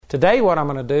Today what I'm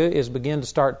going to do is begin to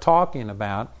start talking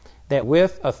about that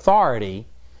with authority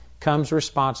comes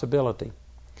responsibility.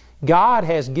 God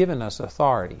has given us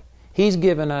authority. He's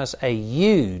given us a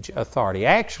huge authority.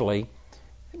 Actually,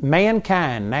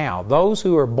 mankind now, those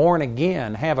who are born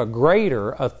again, have a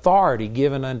greater authority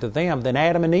given unto them than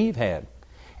Adam and Eve had.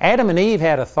 Adam and Eve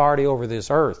had authority over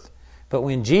this earth. But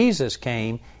when Jesus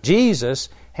came, Jesus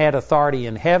had authority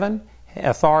in heaven,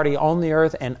 authority on the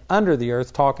earth and under the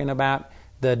earth, talking about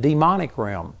the demonic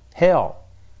realm, hell.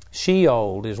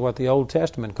 Sheol is what the Old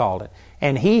Testament called it.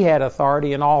 And he had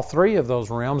authority in all three of those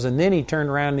realms. And then he turned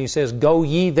around and he says, "Go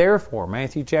ye therefore,"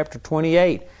 Matthew chapter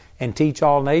 28, "and teach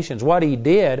all nations." What he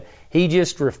did, he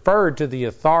just referred to the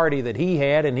authority that he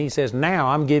had, and he says, "Now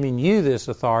I'm giving you this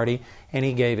authority," and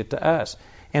he gave it to us.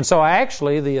 And so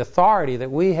actually the authority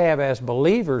that we have as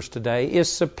believers today is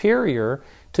superior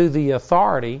to the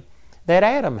authority that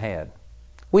Adam had.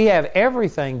 We have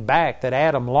everything back that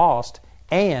Adam lost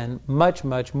and much,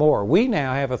 much more. We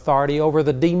now have authority over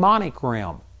the demonic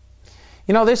realm.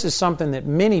 You know, this is something that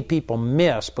many people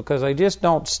miss because they just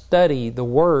don't study the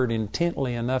Word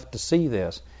intently enough to see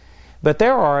this. But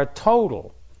there are a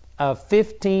total of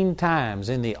 15 times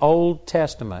in the Old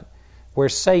Testament where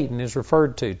Satan is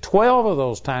referred to. 12 of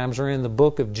those times are in the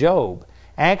book of Job,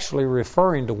 actually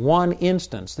referring to one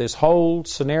instance, this whole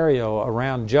scenario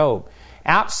around Job.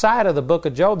 Outside of the book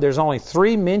of Job, there's only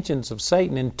 3 mentions of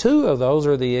Satan, and 2 of those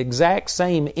are the exact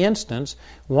same instance.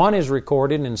 One is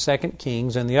recorded in 2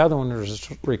 Kings, and the other one is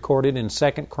recorded in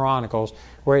 2 Chronicles,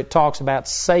 where it talks about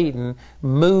Satan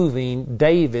moving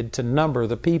David to number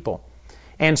the people.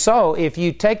 And so, if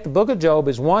you take the book of Job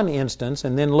as one instance,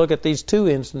 and then look at these 2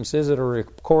 instances that are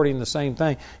recording the same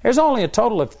thing, there's only a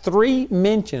total of 3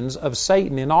 mentions of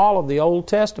Satan in all of the Old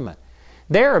Testament.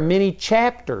 There are many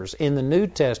chapters in the New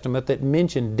Testament that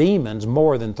mention demons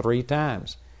more than 3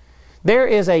 times. There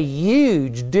is a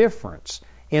huge difference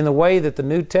in the way that the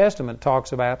New Testament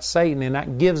talks about Satan, and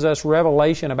that gives us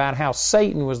revelation about how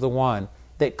Satan was the one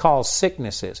that caused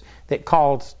sicknesses, that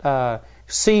caused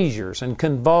seizures and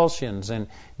convulsions and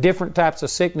different types of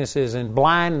sicknesses and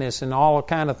blindness and all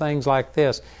kind of things like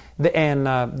this. And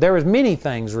there was many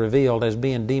things revealed as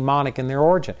being demonic in their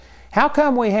origin. How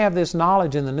come we have this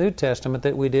knowledge in the New Testament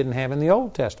that we didn't have in the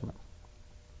Old Testament?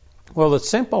 Well, the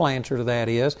simple answer to that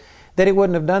is that it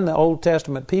wouldn't have done the Old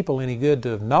Testament people any good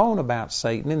to have known about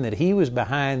Satan and that he was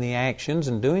behind the actions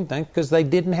and doing things, because they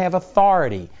didn't have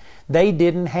authority. They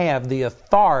didn't have the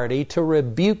authority to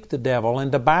rebuke the devil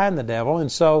and to bind the devil. And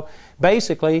so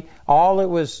basically all that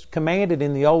was commanded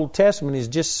in the Old Testament is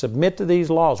just submit to these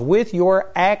laws. With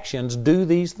your actions, do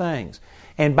these things.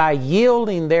 And by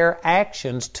yielding their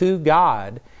actions to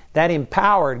God, that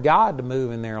empowered God to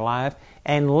move in their life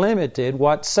and limited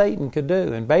what Satan could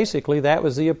do. And basically that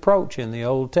was the approach in the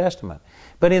Old Testament.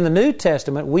 But in the New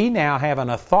Testament, we now have an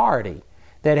authority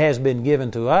that has been given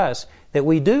to us, that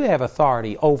we do have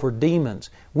authority over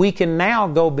demons. We can now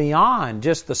go beyond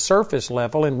just the surface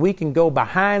level, and we can go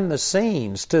behind the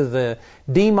scenes to the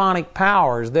demonic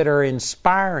powers that are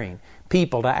inspiring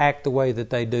people to act the way that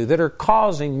they do, that are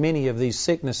causing many of these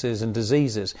sicknesses and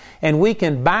diseases. And we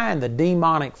can bind the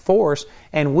demonic force,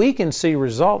 and we can see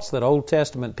results that Old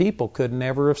Testament people could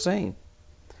never have seen.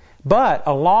 But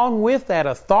along with that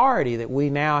authority that we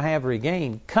now have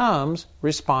regained comes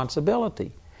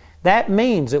responsibility. That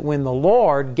means that when the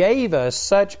Lord gave us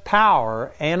such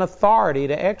power and authority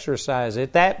to exercise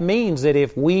it, that means that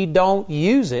if we don't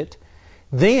use it,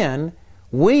 then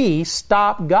we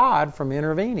stop God from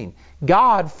intervening.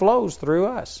 God flows through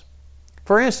us.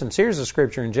 For instance, here's a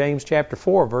scripture in James chapter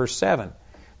 4, verse 7.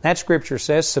 That scripture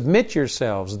says, "Submit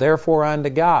yourselves, therefore, unto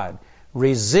God.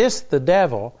 Resist the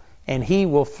devil, and he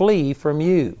will flee from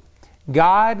you."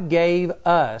 God gave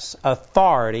us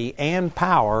authority and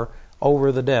power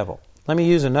over the devil. Let me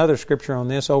use another scripture on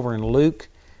this over in Luke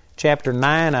chapter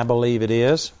 9, I believe it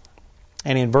is.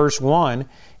 And in verse 1,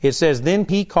 it says, "Then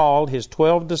he called his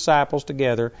 12 disciples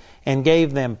together and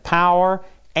gave them power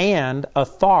and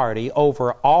authority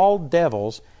over all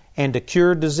devils and to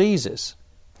cure diseases."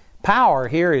 Power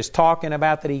here is talking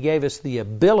about that he gave us the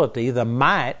ability, the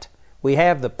might. We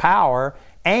have the power,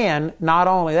 and not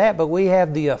only that, but we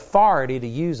have the authority to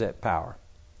use that power.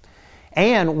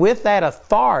 And with that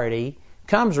authority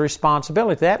comes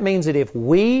responsibility. That means that if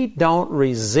we don't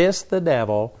resist the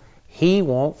devil, he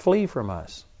won't flee from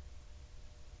us.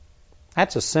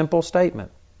 That's a simple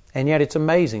statement. And yet it's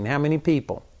amazing how many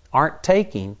people aren't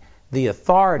taking the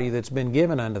authority that's been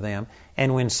given unto them.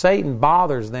 And when Satan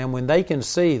bothers them, when they can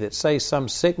see that, say, some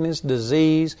sickness,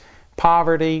 disease,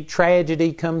 poverty,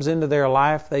 tragedy comes into their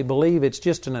life, they believe it's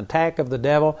just an attack of the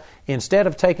devil. Instead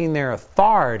of taking their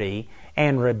authority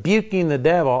and rebuking the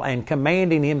devil and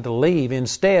commanding him to leave.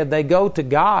 Instead, they go to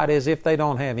God as if they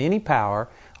don't have any power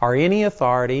or any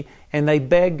authority, and they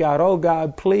beg God, oh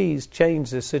God, please change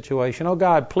this situation. Oh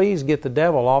God, please get the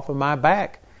devil off of my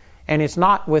back. And it's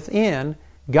not within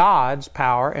God's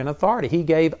power and authority. He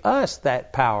gave us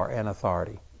that power and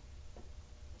authority.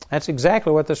 That's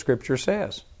exactly what the Scripture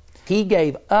says. He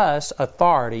gave us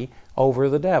authority over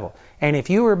the devil. And if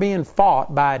you are being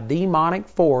fought by a demonic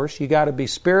force, you got to be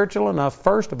spiritual enough,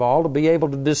 first of all, to be able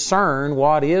to discern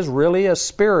what is really a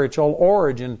spiritual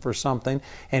origin for something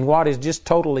and what is just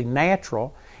totally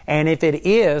natural. And if it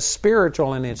is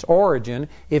spiritual in its origin,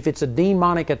 if it's a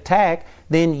demonic attack,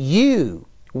 then you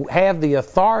have the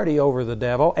authority over the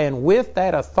devil, and with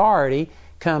that authority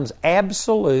comes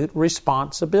absolute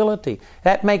responsibility.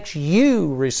 That makes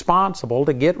you responsible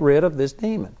to get rid of this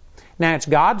demon. Now, it's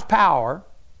God's power.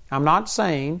 I'm not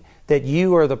saying that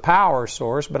you are the power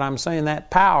source, but I'm saying that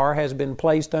power has been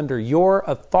placed under your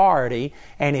authority,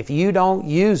 and if you don't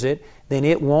use it, then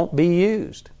it won't be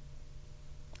used.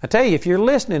 I tell you, if you're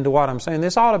listening to what I'm saying,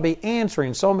 this ought to be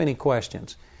answering so many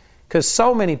questions, because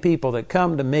so many people that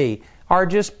come to me are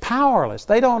just powerless.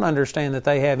 They don't understand that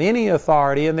they have any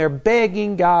authority, and they're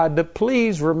begging God to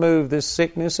please remove this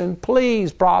sickness and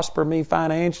please prosper me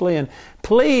financially and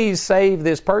please save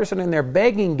this person. And they're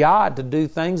begging God to do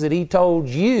things that He told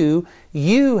you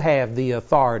have the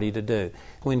authority to do.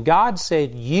 When God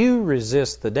said you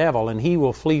resist the devil and he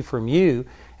will flee from you,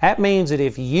 that means that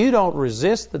if you don't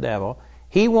resist the devil,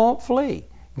 he won't flee.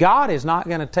 God is not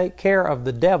going to take care of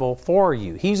the devil for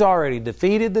you. He's already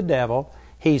defeated the devil.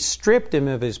 He stripped him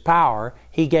of his power.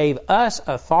 He gave us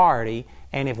authority.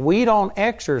 And if we don't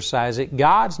exercise it,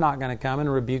 God's not going to come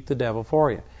and rebuke the devil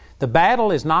for you. The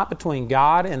battle is not between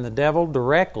God and the devil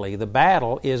directly. The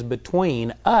battle is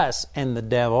between us and the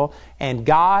devil. And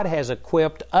God has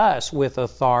equipped us with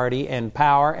authority and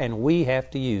power, and we have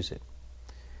to use it.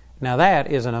 Now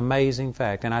that is an amazing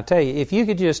fact. And I tell you, if you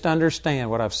could just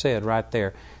understand what I've said right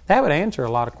there, that would answer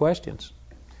a lot of questions.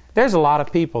 There's a lot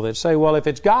of people that say, well, if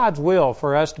it's God's will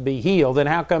for us to be healed, then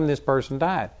how come this person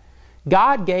died?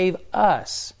 God gave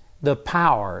us the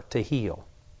power to heal.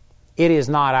 It is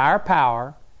not our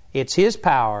power, it's His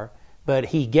power, but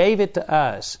He gave it to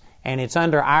us, and it's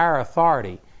under our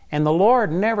authority. And the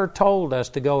Lord never told us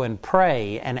to go and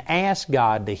pray and ask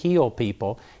God to heal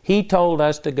people. He told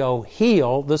us to go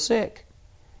heal the sick.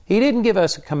 He didn't give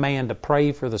us a command to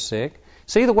pray for the sick.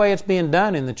 See the way it's being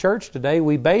done in the church today?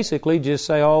 We basically just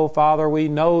say, oh, Father, we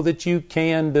know that you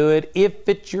can do it. If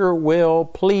it's your will,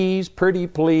 please, pretty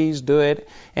please do it.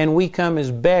 And we come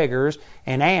as beggars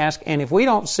and ask. And if we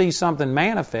don't see something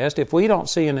manifest, if we don't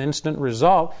see an instant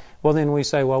result, well, then we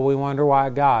say, well, we wonder why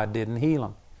God didn't heal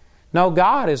them. No,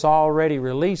 God has already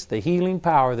released the healing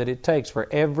power that it takes for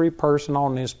every person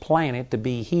on this planet to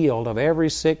be healed of every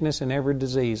sickness and every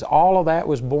disease. All of that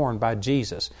was borne by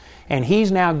Jesus. And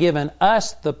He's now given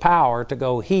us the power to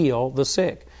go heal the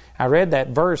sick. I read that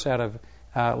verse out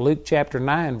of Luke chapter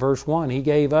 9, verse 1. He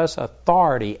gave us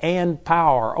authority and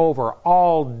power over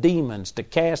all demons to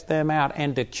cast them out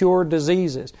and to cure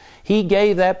diseases. He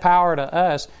gave that power to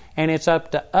us, and it's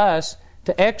up to us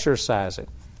to exercise it.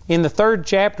 In the 3rd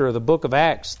chapter of the book of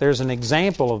Acts, there's an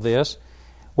example of this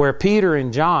where Peter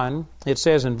and John, it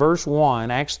says in verse 1,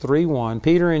 Acts 3:1,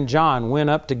 Peter and John went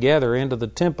up together into the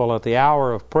temple at the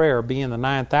hour of prayer, being the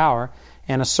 9th hour,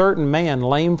 and a certain man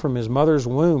lame from his mother's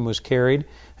womb was carried,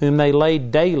 whom they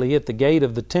laid daily at the gate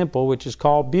of the temple, which is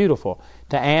called Beautiful,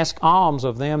 to ask alms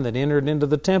of them that entered into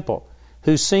the temple,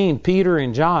 who seeing Peter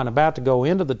and John about to go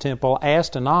into the temple,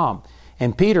 asked an alms.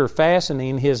 And Peter,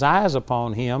 fastening his eyes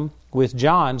upon him with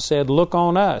John, said, Look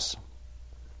on us.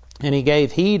 And he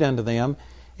gave heed unto them,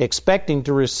 expecting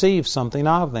to receive something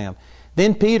of them.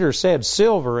 Then Peter said,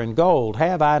 Silver and gold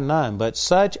have I none, but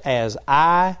such as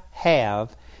I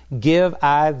have give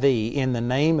I thee. In the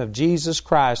name of Jesus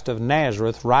Christ of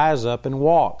Nazareth, rise up and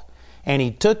walk. And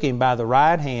he took him by the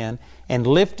right hand and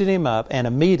lifted him up, and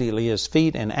immediately his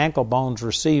feet and ankle bones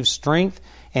received strength.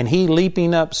 And he,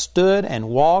 leaping up, stood and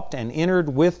walked and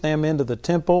entered with them into the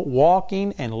temple,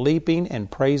 walking and leaping and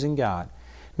praising God.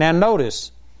 Now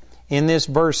notice, in this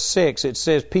verse 6, it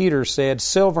says, Peter said,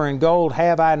 Silver and gold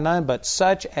have I none, but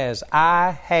such as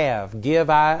I have give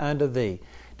I unto thee.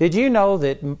 Did you know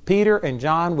that Peter and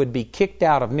John would be kicked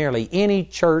out of nearly any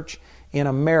church in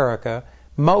America,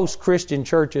 most Christian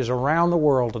churches around the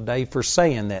world today, for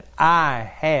saying that I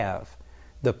have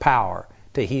the power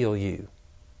to heal you?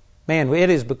 Man, it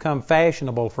has become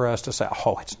fashionable for us to say,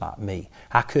 oh, it's not me.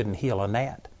 I couldn't heal a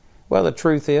gnat. Well, the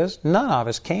truth is, none of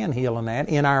us can heal a gnat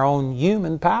in our own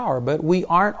human power, but we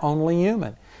aren't only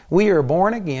human. We are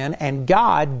born again, and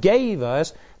God gave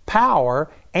us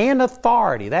power and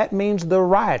authority. That means the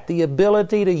right, the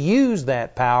ability to use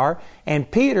that power. And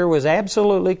Peter was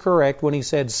absolutely correct when he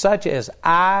said, such as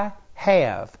I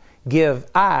have, give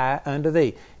I unto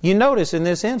thee. You notice in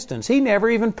this instance, he never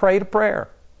even prayed a prayer.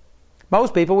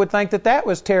 Most people would think that that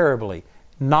was terribly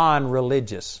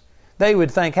non-religious. They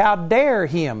would think, how dare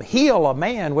him heal a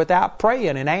man without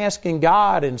praying and asking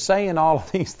God and saying all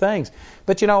of these things.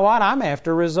 But you know what? I'm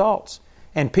after results.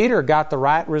 And Peter got the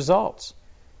right results.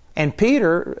 And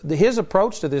Peter, his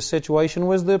approach to this situation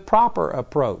was the proper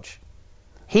approach.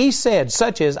 He said,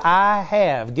 such as I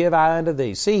have, give I unto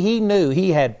thee. See, he knew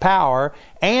he had power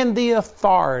and the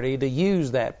authority to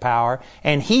use that power,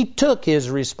 and he took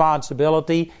his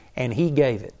responsibility and he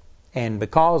gave it. And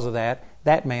because of that,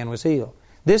 that man was healed.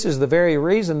 This is the very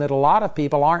reason that a lot of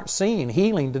people aren't seeing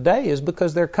healing today, is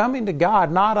because they're coming to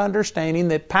God not understanding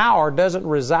that power doesn't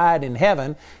reside in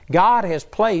heaven. God has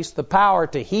placed the power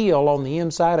to heal on the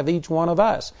inside of each one of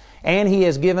us. And He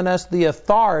has given us the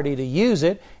authority to use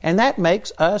it, and that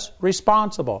makes us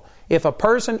responsible. If a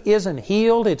person isn't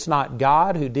healed, it's not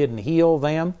God who didn't heal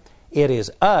them. It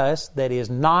is us that is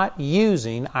not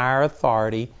using our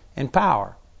authority and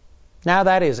power. Now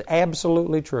that is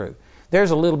absolutely true.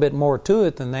 There's a little bit more to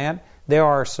it than that. There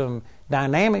are some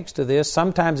dynamics to this.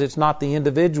 Sometimes it's not the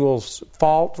individual's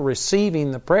fault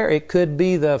receiving the prayer. It could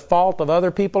be the fault of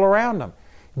other people around them.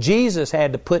 Jesus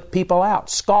had to put people out,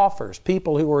 scoffers,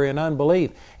 people who were in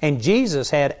unbelief. And Jesus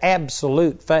had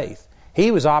absolute faith.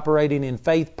 He was operating in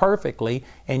faith perfectly,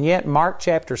 and yet Mark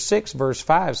chapter 6 verse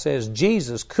 5 says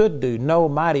Jesus could do no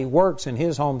mighty works in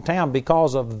His hometown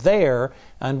because of their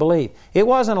unbelief. It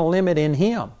wasn't a limit in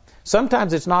Him.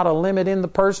 Sometimes it's not a limit in the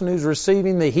person who's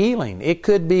receiving the healing. It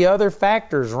could be other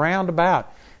factors round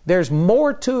about. There's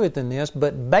more to it than this,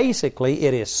 but basically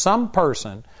it is some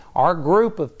person or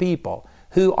group of people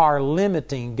who are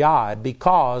limiting God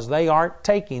because they aren't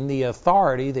taking the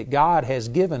authority that God has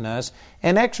given us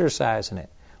and exercising it.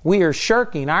 We are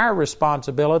shirking our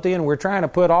responsibility, and we're trying to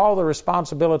put all the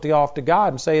responsibility off to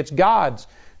God and say it's God's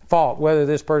fault whether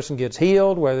this person gets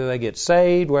healed, whether they get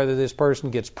saved, whether this person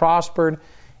gets prospered.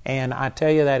 And I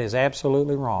tell you, that is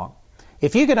absolutely wrong.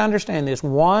 If you could understand this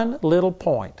one little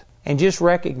point and just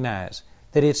recognize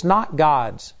that it's not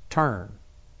God's turn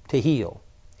to heal.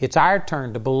 It's our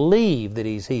turn to believe that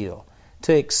He's healed,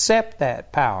 to accept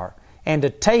that power, and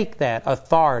to take that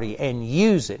authority and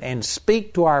use it and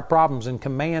speak to our problems and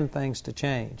command things to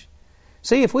change.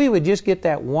 See, if we would just get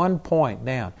that one point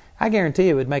down, I guarantee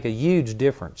it would make a huge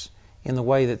difference in the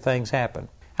way that things happen.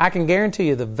 I can guarantee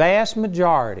you the vast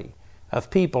majority of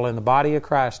people in the body of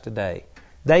Christ today,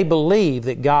 they believe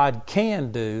that God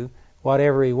can do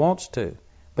whatever He wants to,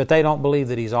 but they don't believe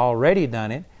that He's already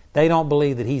done it. They don't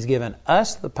believe that He's given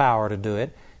us the power to do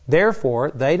it.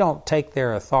 Therefore, they don't take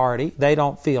their authority. They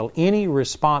don't feel any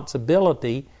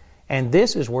responsibility, and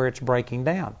this is where it's breaking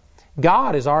down.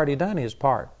 God has already done His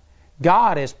part.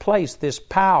 God has placed this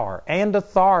power and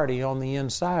authority on the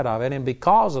inside of it, and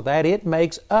because of that, it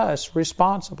makes us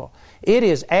responsible. It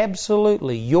is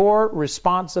absolutely your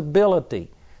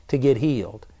responsibility to get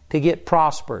healed, to get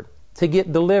prospered, to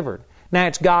get delivered. Now,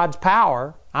 it's God's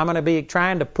power. I'm going to be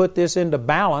trying to put this into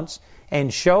balance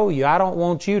and show you. I don't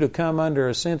want you to come under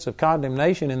a sense of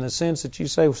condemnation in the sense that you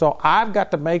say, so I've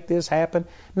got to make this happen,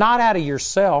 not out of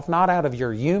yourself, not out of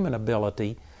your human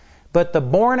ability, but the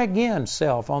born-again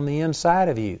self on the inside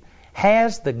of you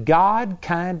has the God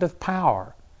kind of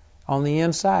power on the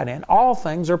inside. And all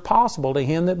things are possible to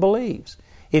him that believes.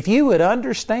 If you would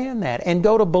understand that and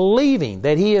go to believing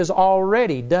that He has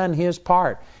already done His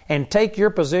part and take your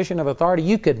position of authority,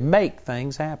 you could make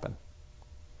things happen.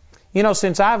 You know,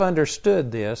 since I've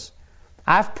understood this,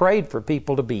 I've prayed for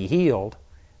people to be healed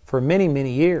for many,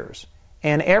 many years.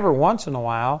 And every once in a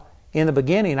while, in the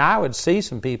beginning, I would see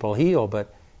some people heal,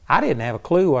 but I didn't have a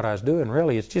clue what I was doing,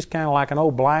 really. It's just kind of like an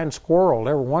old blind squirrel.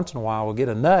 Every once in a while, we'll get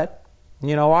a nut.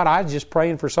 You know what? I was just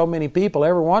praying for so many people.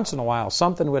 Every once in a while,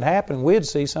 something would happen. We'd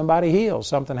see somebody healed.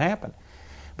 Something happened.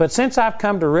 But since I've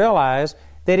come to realize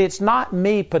that it's not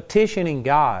me petitioning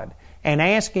God and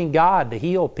asking God to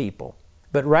heal people,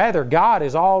 but rather God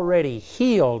has already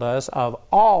healed us of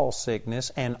all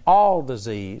sickness and all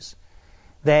disease,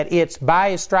 that it's by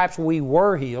His stripes we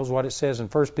were healed, what it says in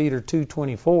 1 Peter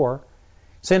 2:24.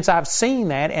 Since I've seen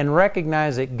that and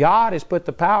recognized that God has put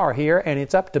the power here and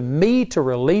it's up to me to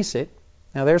release it.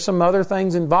 Now, there's some other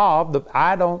things involved.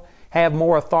 I don't have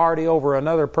more authority over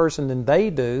another person than they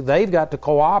do. They've got to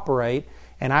cooperate,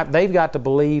 and they've got to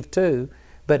believe too.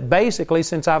 But basically,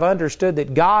 since I've understood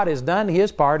that God has done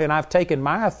His part and I've taken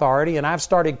my authority and I've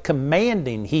started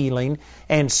commanding healing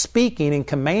and speaking and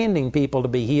commanding people to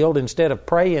be healed instead of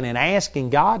praying and asking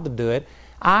God to do it,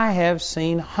 I have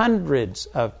seen hundreds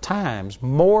of times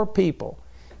more people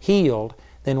healed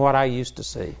than what I used to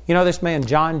see. You know, this man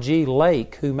John G.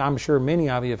 Lake, whom I'm sure many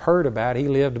of you have heard about, he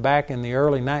lived back in the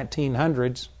early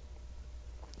 1900s.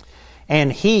 And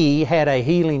he had a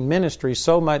healing ministry,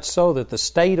 so much so that the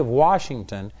state of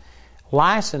Washington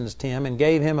licensed him and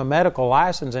gave him a medical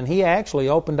license, and he actually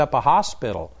opened up a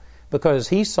hospital because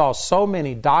he saw so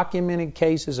many documented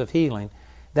cases of healing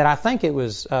that I think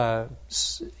it's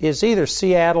either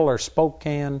Seattle or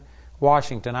Spokane,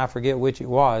 Washington, I forget which it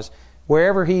was.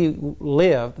 Wherever he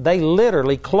lived, they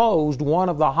literally closed one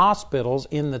of the hospitals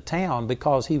in the town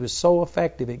because he was so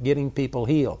effective at getting people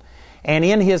healed. And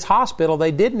in his hospital, they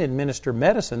didn't administer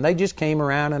medicine. They just came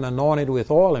around and anointed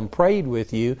with oil and prayed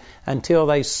with you until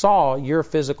they saw your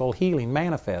physical healing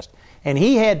manifest. And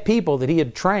he had people that he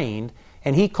had trained,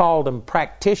 and he called them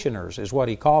practitioners, is what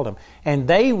he called them. And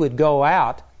they would go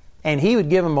out, and he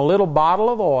would give them a little bottle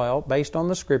of oil based on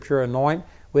the Scripture, anoint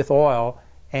with oil,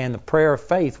 and the prayer of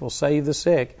faith will save the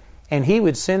sick. And he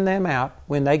would send them out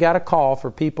when they got a call for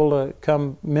people to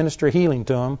come minister healing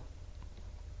to them.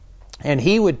 And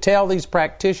he would tell these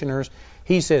practitioners,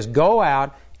 he says, go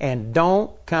out and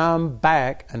don't come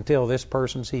back until this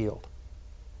person's healed.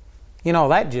 You know,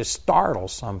 that just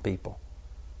startles some people.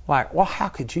 Like, well, how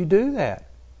could you do that?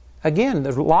 Again,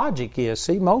 the logic is,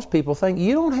 see, most people think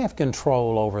you don't have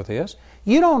control over this.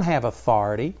 You don't have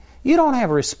authority. You don't have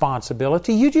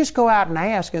responsibility. You just go out and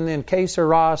ask, and then que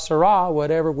sera, sera,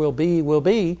 whatever will be, will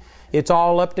be. It's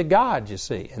all up to God, you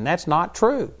see. And that's not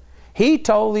true. He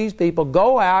told these people,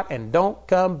 go out and don't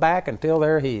come back until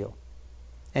they're healed.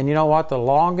 And you know what? The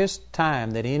longest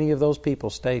time that any of those people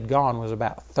stayed gone was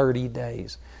about 30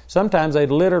 days. Sometimes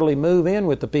they'd literally move in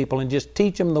with the people and just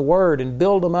teach them the Word and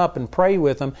build them up and pray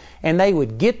with them, and they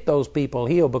would get those people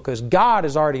healed because God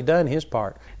has already done His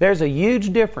part. There's a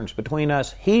huge difference between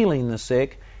us healing the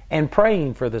sick and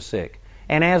praying for the sick.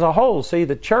 And as a whole, see,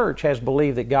 the church has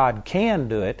believed that God can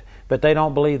do it, but they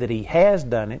don't believe that He has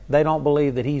done it. They don't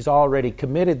believe that He's already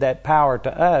committed that power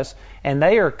to us, and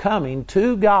they are coming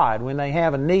to God when they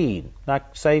have a need,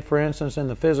 like, say, for instance, in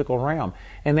the physical realm,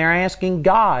 and they're asking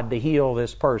God to heal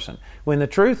this person. When the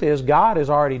truth is, God has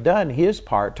already done His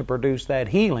part to produce that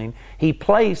healing. He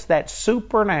placed that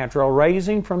supernatural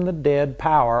raising from the dead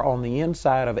power on the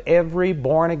inside of every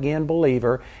born-again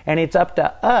believer, and it's up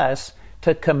to us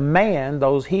to command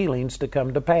those healings to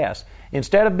come to pass.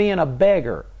 Instead of being a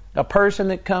beggar, a person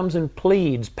that comes and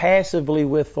pleads passively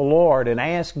with the Lord and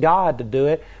asks God to do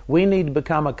it, we need to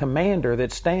become a commander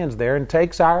that stands there and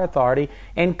takes our authority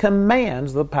and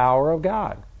commands the power of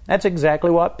God. That's exactly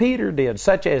what Peter did.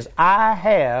 Such as I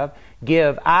have,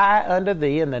 give I unto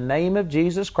thee in the name of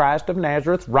Jesus Christ of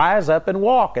Nazareth, rise up and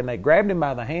walk. And they grabbed him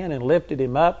by the hand and lifted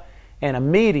him up, and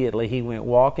immediately he went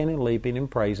walking and leaping and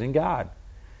praising God.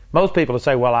 Most people would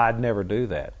say, well, I'd never do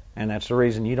that. And that's the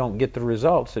reason you don't get the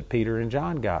results that Peter and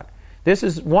John got. This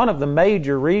is one of the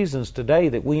major reasons today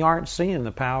that we aren't seeing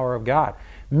the power of God.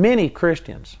 Many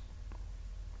Christians,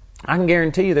 I can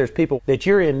guarantee you there's people that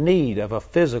you're in need of a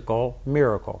physical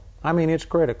miracle. I mean, it's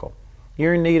critical.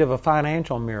 You're in need of a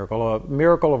financial miracle, a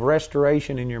miracle of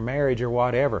restoration in your marriage or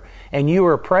whatever. And you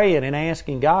are praying and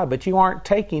asking God, but you aren't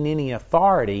taking any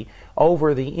authority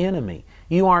over the enemy.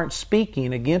 You aren't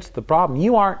speaking against the problem.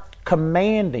 You aren't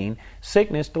commanding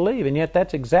sickness to leave. And yet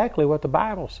that's exactly what the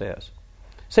Bible says.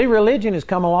 See, religion has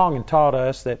come along and taught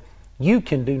us that you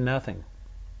can do nothing.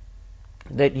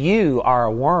 That you are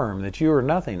a worm, that you are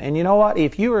nothing. And you know what?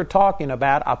 If you are talking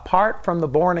about apart from the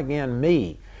born-again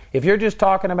me, if you're just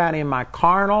talking about in my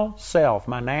carnal self,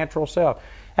 my natural self,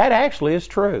 that actually is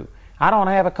true. I don't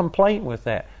have a complaint with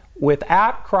that.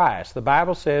 Without Christ, the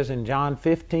Bible says in John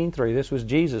 15:3, this was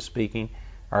Jesus speaking,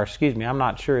 or excuse me, I'm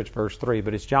not sure it's verse 3,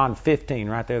 but it's John 15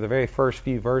 right there, the very first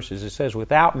few verses. It says,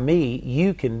 without me,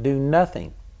 you can do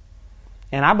nothing.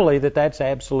 And I believe that that's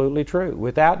absolutely true.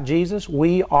 Without Jesus,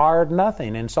 we are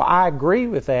nothing. And so I agree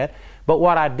with that. But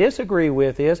what I disagree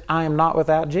with is I am not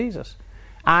without Jesus.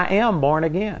 I am born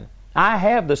again. I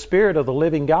have the Spirit of the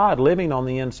living God living on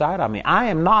the inside of me. I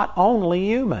am not only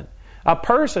human. A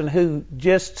person who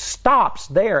just stops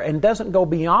there and doesn't go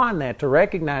beyond that to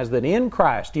recognize that in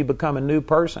Christ you become a new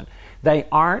person, they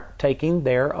aren't taking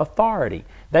their authority.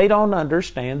 They don't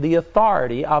understand the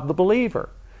authority of the believer.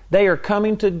 They are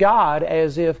coming to God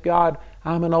as if, God,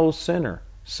 I'm an old sinner,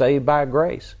 saved by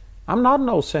grace. I'm not an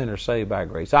old sinner saved by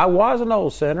grace. I was an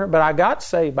old sinner, but I got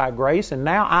saved by grace, and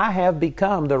now I have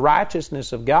become the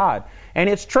righteousness of God. And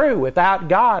it's true, without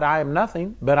God I am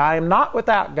nothing, but I am not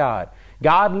without God.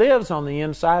 God lives on the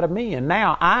inside of me, and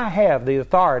now I have the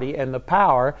authority and the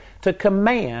power to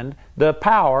command the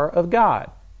power of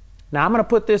God. Now I'm going to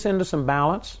put this into some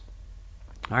balance.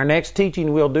 Our next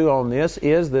teaching we'll do on this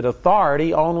is that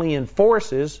authority only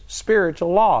enforces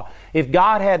spiritual law. If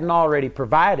God hadn't already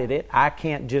provided it, I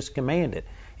can't just command it.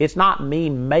 It's not me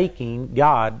making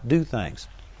God do things.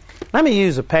 Let me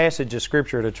use a passage of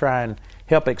Scripture to try and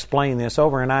help explain this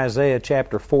over in Isaiah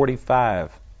chapter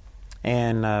 45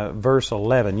 and verse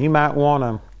 11. You might want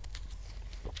to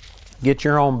get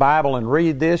your own Bible and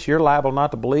read this. You're liable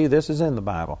not to believe this is in the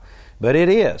Bible, but it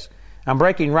is. I'm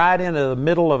breaking right into the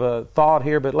middle of a thought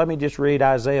here, but let me just read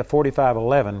Isaiah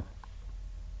 45:11.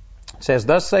 It says,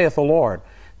 "Thus saith the Lord,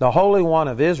 the Holy One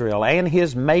of Israel, and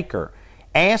His Maker,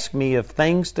 ask me of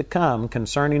things to come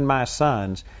concerning my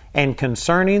sons, and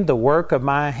concerning the work of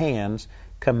my hands,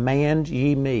 command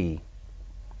ye me."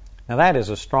 Now that is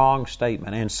a strong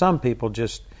statement, and some people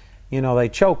just, they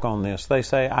choke on this. They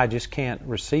say, I just can't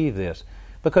receive this.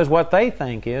 Because what they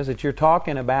think is that you're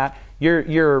talking about,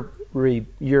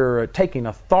 you're taking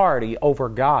authority over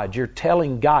God. You're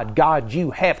telling God, God,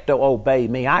 you have to obey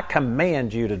me. I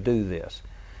command you to do this.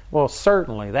 Well,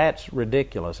 certainly that's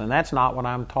ridiculous, and that's not what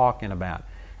I'm talking about.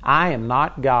 I am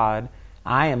not God.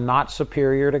 I am not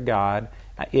superior to God.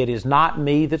 It is not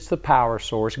me that's the power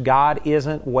source. God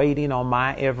isn't waiting on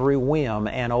my every whim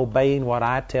and obeying what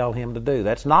I tell Him to do.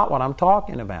 That's not what I'm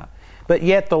talking about. But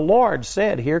yet the Lord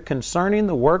said here, concerning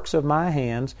the works of my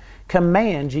hands,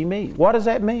 command ye me. What does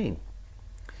that mean?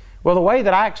 Well, the way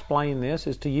that I explain this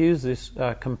is to use this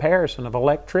comparison of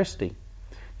electricity.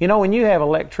 When you have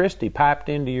electricity piped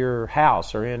into your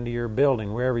house or into your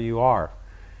building, wherever you are,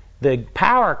 the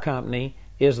power company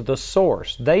is the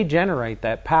source. They generate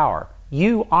that power.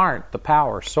 You aren't the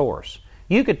power source.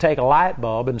 You could take a light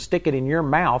bulb and stick it in your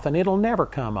mouth and it'll never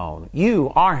come on.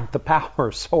 You aren't the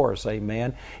power source,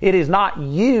 amen. It is not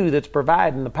you that's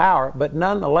providing the power, but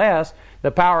nonetheless,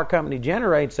 the power company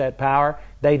generates that power.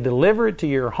 They deliver it to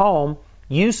your home.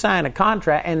 You sign a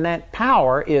contract, and that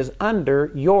power is under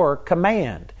your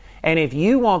command. And if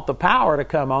you want the power to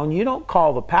come on, you don't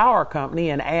call the power company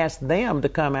and ask them to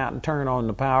come out and turn on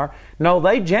the power. No,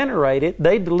 they generate it,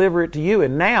 they deliver it to you,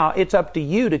 and now it's up to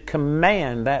you to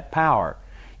command that power.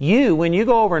 You, when you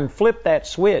go over and flip that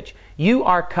switch, you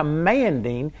are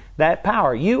commanding that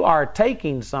power. You are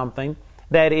taking something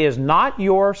that is not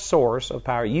your source of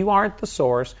power. You aren't the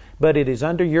source, but it is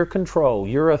under your control,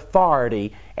 your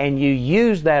authority, and you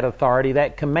use that authority,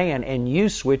 that command, and you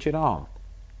switch it on.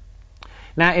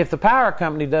 Now, if the power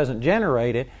company doesn't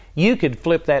generate it, you could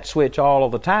flip that switch all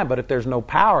of the time, but if there's no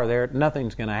power there,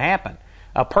 nothing's going to happen.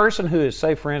 A person who is,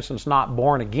 say, for instance, not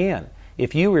born again,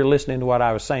 if you were listening to what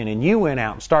I was saying and you went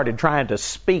out and started trying to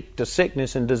speak to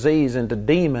sickness and disease and to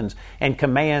demons and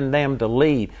command them to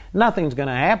leave, nothing's going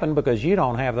to happen because you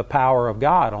don't have the power of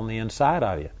God on the inside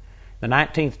of you. The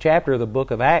 19th chapter of the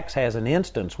book of Acts has an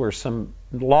instance where some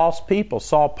lost people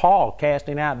saw Paul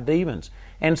casting out demons,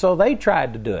 and so they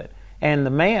tried to do it. And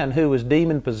the man who was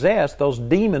demon-possessed, those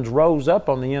demons rose up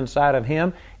on the inside of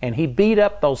him, and he beat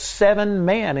up those 7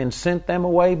 men and sent them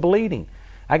away bleeding.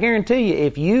 I guarantee you,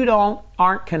 if you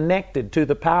aren't connected to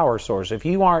the power source, if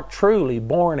you aren't truly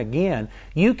born again,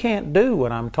 you can't do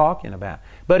what I'm talking about.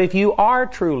 But if you are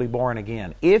truly born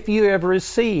again, if you have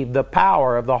received the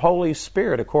power of the Holy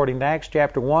Spirit, according to Acts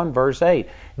chapter 1, verse 8,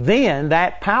 then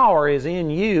that power is in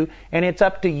you, and it's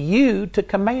up to you to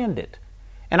command it.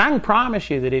 And I can promise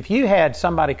you that if you had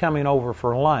somebody coming over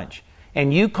for lunch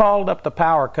and you called up the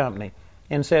power company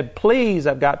and said, please,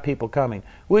 I've got people coming,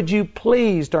 would you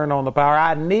please turn on the power?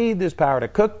 I need this power to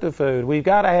cook the food. We've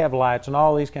got to have lights and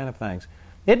all these kind of things.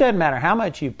 It doesn't matter how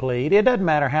much you plead. It doesn't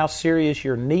matter how serious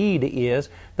your need is.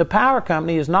 The power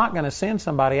company is not going to send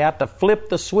somebody out to flip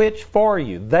the switch for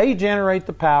you. They generate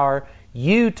the power.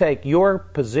 You take your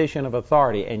position of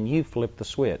authority and you flip the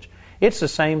switch. It's the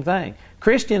same thing.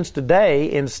 Christians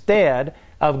today, instead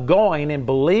of going and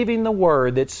believing the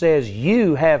word that says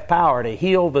you have power to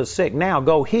heal the sick, now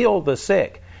go heal the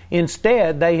sick.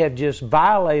 Instead, they have just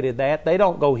violated that. They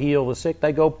don't go heal the sick.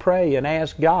 They go pray and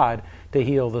ask God to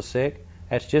heal the sick.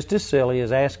 That's just as silly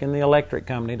as asking the electric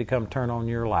company to come turn on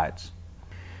your lights.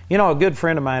 A good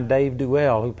friend of mine, Dave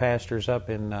Duell, who pastors up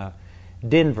in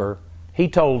Denver, he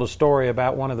told a story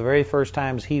about one of the very first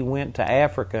times he went to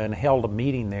Africa and held a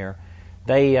meeting there.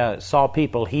 They saw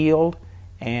people healed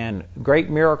and great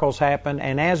miracles happened,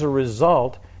 and as a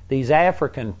result, these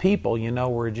African people,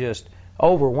 were just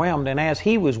overwhelmed. And as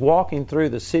he was walking through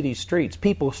the city streets,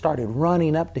 people started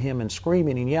running up to him and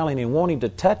screaming and yelling and wanting to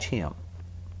touch him.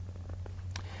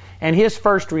 And his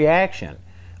first reaction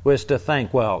was to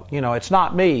think, well, it's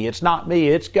not me,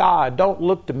 it's God, don't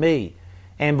look to me.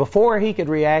 And before he could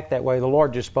react that way, the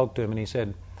Lord just spoke to him and he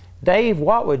said, Dave,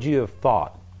 what would you have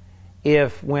thought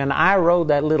if when I rode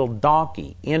that little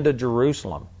donkey into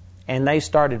Jerusalem and they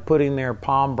started putting their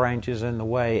palm branches in the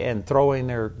way and throwing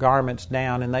their garments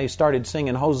down and they started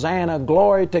singing, Hosanna,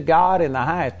 glory to God in the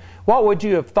highest, what would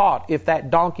you have thought if that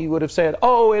donkey would have said,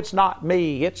 oh, it's not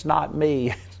me, it's not me,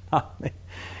 it's not me.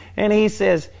 And he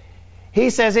says,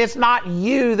 it's not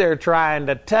you they're trying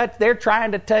to touch. They're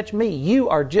trying to touch me. You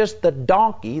are just the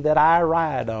donkey that I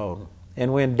ride on.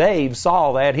 And when Dave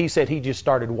saw that, he said he just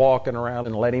started walking around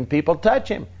and letting people touch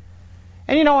him.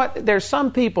 And you know what? There's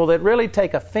some people that really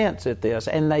take offense at this,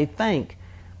 and they think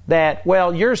that,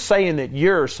 well, you're saying that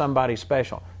you're somebody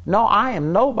special. No, I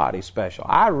am nobody special.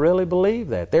 I really believe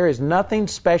that. There is nothing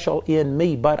special in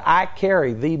me, but I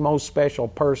carry the most special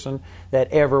person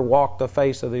that ever walked the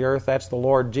face of the earth. That's the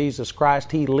Lord Jesus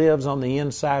Christ. He lives on the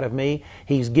inside of me.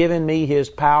 He's given me His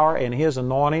power and His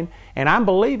anointing. And I'm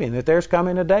believing that there's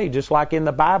coming a day, just like in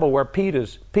the Bible, where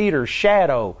Peter's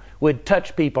shadow would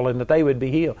touch people and that they would be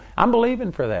healed. I'm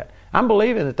believing for that. I'm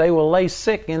believing that they will lay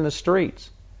sick in the streets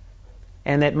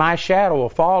and that my shadow will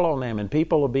fall on them and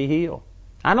people will be healed.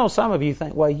 I know some of you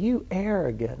think, well, you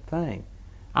arrogant thing.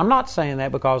 I'm not saying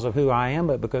that because of who I am,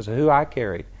 but because of who I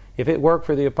carried. If it worked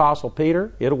for the Apostle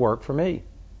Peter, it'll work for me.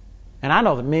 And I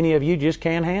know that many of you just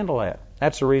can't handle that.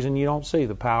 That's the reason you don't see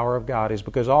the power of God, is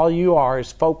because all you are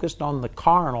is focused on the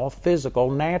carnal, physical,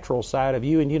 natural side of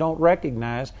you, and you don't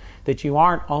recognize that you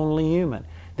aren't only human,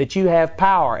 that you have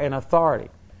power and authority.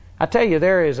 I tell you,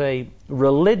 there is a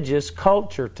religious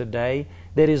culture today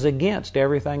that is against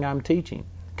everything I'm teaching.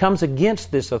 Comes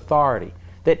against this authority,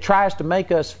 that tries to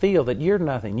make us feel that you're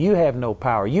nothing, you have no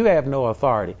power, you have no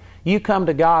authority. You come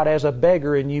to God as a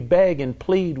beggar and you beg and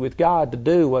plead with God to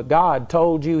do what God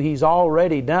told you He's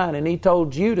already done, and He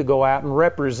told you to go out and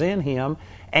represent Him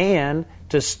and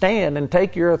to stand and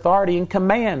take your authority and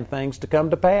command things to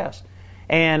come to pass.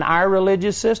 And our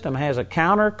religious system has a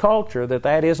counterculture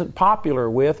that isn't popular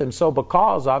with, and so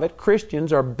because of it,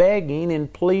 Christians are begging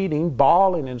and pleading,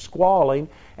 bawling and squalling,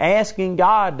 asking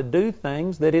God to do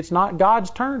things that it's not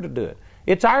God's turn to do it.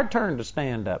 It's our turn to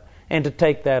stand up and to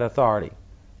take that authority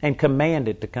and command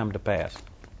it to come to pass.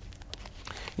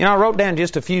 I wrote down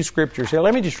just a few scriptures here.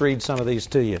 Let me just read some of these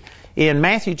to you. In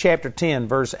Matthew chapter 10,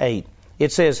 verse 8,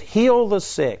 it says, heal the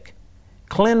sick,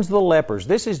 cleanse the lepers.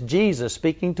 This is Jesus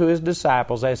speaking to His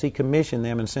disciples as He commissioned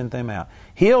them and sent them out.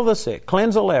 Heal the sick,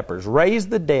 cleanse the lepers, raise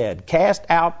the dead, cast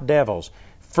out devils.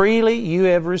 Freely you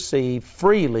have received,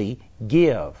 freely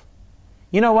give.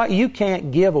 You know what? You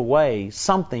can't give away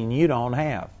something you don't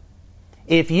have.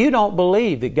 If you don't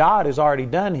believe that God has already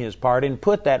done His part and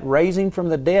put that raising from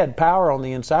the dead power on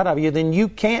the inside of you, then you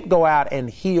can't go out and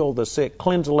heal the sick,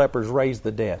 cleanse the lepers, raise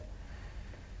the dead.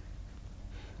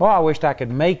 Well, I wished I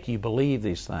could make you believe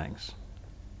these things.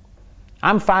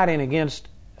 I'm fighting against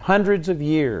hundreds of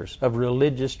years of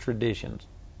religious traditions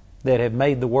that have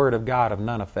made the Word of God of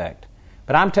none effect.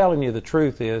 But I'm telling you, the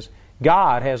truth is,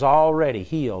 God has already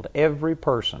healed every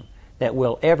person that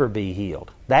will ever be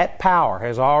healed. That power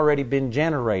has already been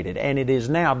generated, and it is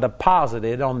now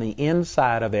deposited on the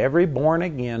inside of every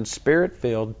born-again,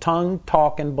 Spirit-filled,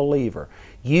 tongue-talking believer.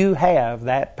 You have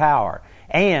that power.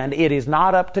 And it is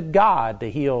not up to God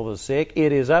to heal the sick.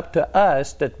 It is up to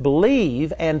us to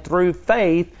believe and through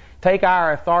faith take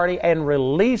our authority and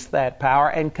release that power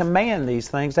and command these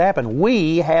things to happen.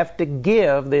 We have to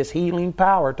give this healing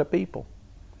power to people.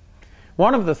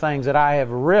 One of the things that I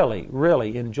have really,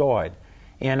 really enjoyed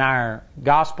in our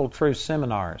Gospel Truth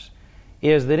seminars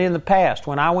is that in the past,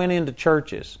 when I went into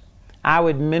churches, I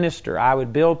would minister, I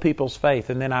would build people's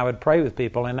faith, and then I would pray with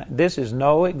people. And this is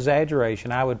no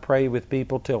exaggeration. I would pray with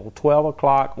people till 12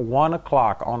 o'clock, 1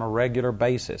 o'clock on a regular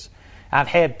basis. I've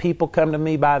had people come to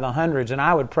me by the hundreds, and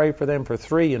I would pray for them for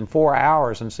 3 and 4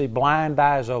 hours and see blind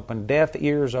eyes open, deaf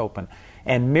ears open,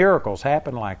 and miracles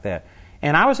happen like that.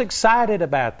 And I was excited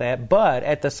about that, but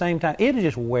at the same time, it would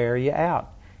just wear you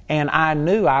out. And I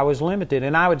knew I was limited.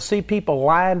 And I would see people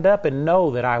lined up and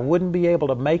know that I wouldn't be able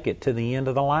to make it to the end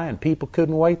of the line. People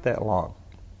couldn't wait that long.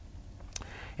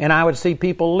 And I would see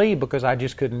people leave because I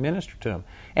just couldn't minister to them.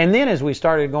 And then as we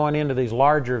started going into these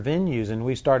larger venues and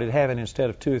we started having, instead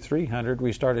of 200 or 300,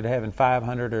 we started having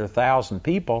 500 or 1,000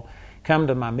 people come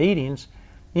to my meetings,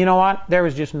 you know what? There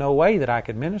was just no way that I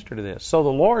could minister to this. So the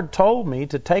Lord told me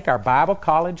to take our Bible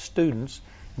college students,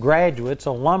 graduates,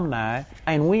 alumni,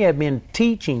 and we have been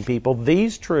teaching people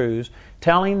these truths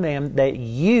telling them that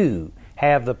you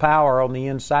have the power on the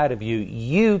inside of you.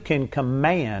 You can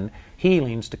command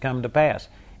healings to come to pass.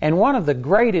 And one of the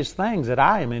greatest things that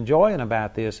I am enjoying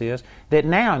about this is that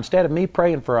now, instead of me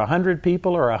praying for 100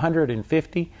 people or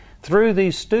 150, through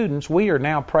these students, we are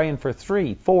now praying for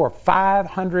 300, 400,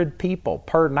 500 people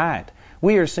per night.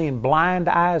 We are seeing blind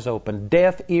eyes open,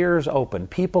 deaf ears open,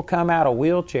 people come out of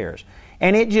wheelchairs.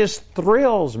 And it just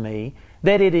thrills me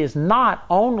that it is not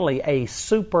only a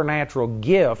supernatural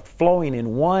gift flowing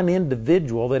in one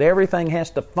individual, that everything has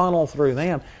to funnel through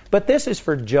them, but this is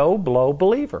for Joe Blow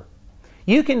believer.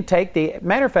 You can take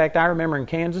matter of fact, I remember in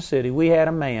Kansas City, we had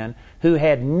a man who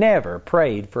had never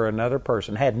prayed for another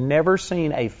person, had never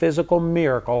seen a physical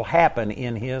miracle happen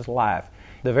in his life.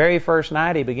 The very first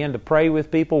night he began to pray with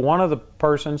people. One of the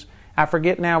persons, I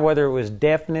forget now whether it was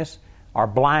deafness or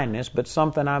blindness, but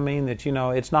something, that,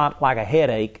 it's not like a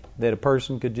headache that a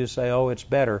person could just say, oh, it's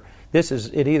better.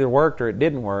 It either worked or it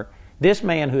didn't work. This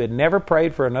man who had never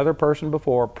prayed for another person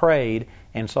before prayed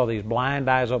and saw these blind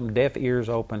eyes open, deaf ears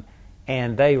open,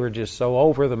 and they were just so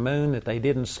over the moon that they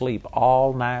didn't sleep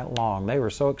all night long. They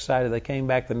were so excited they came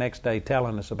back the next day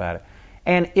telling us about it.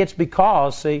 And it's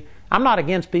because, see, I'm not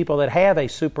against people that have a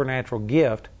supernatural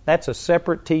gift. That's a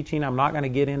separate teaching. I'm not going to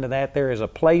get into that. There is a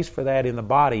place for that in the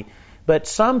body. But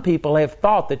some people have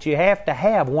thought that you have to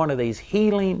have one of these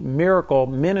healing miracle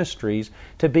ministries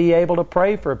to be able to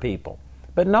pray for people.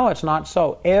 But no, it's not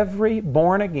so. Every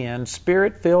born-again,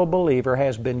 Spirit-filled believer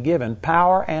has been given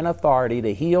power and authority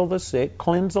to heal the sick,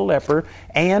 cleanse the leper,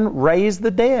 and raise the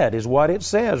dead, is what it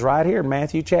says right here in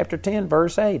Matthew chapter 10,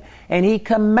 verse 8. And He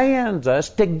commands us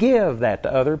to give that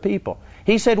to other people.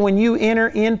 He said when you enter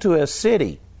into a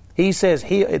city, He says,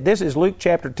 this is Luke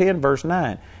chapter 10, verse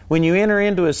 9. When you enter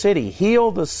into a city,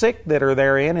 heal the sick that are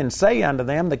therein, and say unto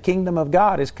them, the kingdom of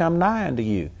God is come nigh unto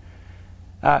you.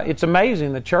 It's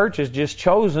amazing the church has just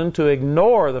chosen to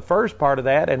ignore the first part of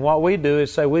that, and what we do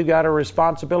is say we've got a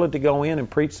responsibility to go in and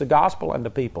preach the gospel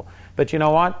unto people. But you know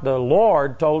what? The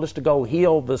Lord told us to go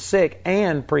heal the sick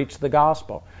and preach the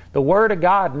gospel. The Word of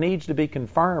God needs to be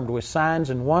confirmed with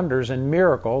signs and wonders and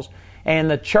miracles, and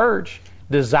the church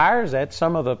desires that.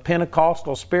 Some of the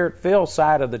Pentecostal Spirit-filled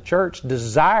side of the church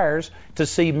desires to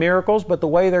see miracles, but the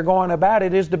way they're going about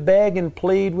it is to beg and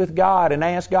plead with God and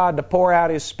ask God to pour out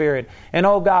His Spirit. And,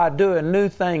 oh God, do a new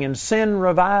thing and send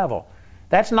revival.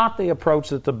 That's not the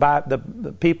approach that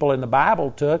the people in the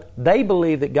Bible took. They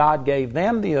believed that God gave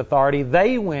them the authority.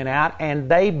 They went out and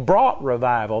they brought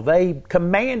revival. They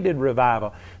commanded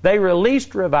revival. They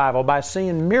released revival by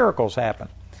seeing miracles happen.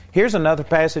 Here's another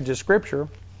passage of Scripture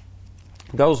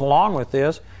goes along with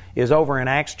this, is over in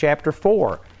Acts chapter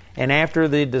 4. And after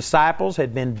the disciples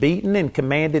had been beaten and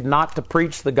commanded not to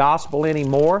preach the gospel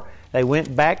anymore, they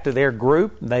went back to their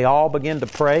group. They all began to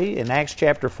pray in Acts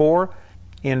chapter 4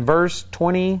 in verse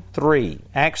 23.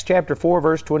 Acts chapter 4,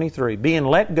 verse 23. Being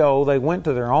let go, they went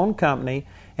to their own company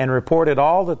and reported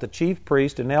all that the chief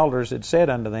priests and elders had said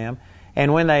unto them.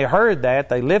 And when they heard that,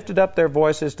 they lifted up their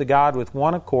voices to God with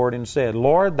one accord and said,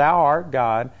 Lord, Thou art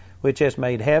God, which hast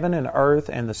made heaven and earth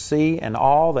and the sea and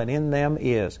all that in them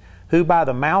is, who by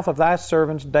the mouth of thy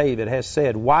servant David has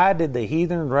said, Why did the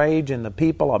heathen rage and the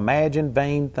people imagine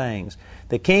vain things?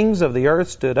 The kings of the earth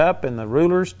stood up, and the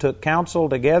rulers took counsel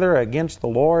together against the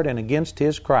Lord and against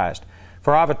His Christ.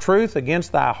 For of a truth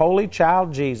against thy holy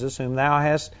child Jesus, whom thou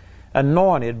hast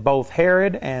anointed, both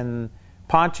Herod and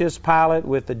Pontius Pilate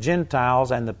with the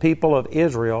Gentiles and the people of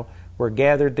Israel were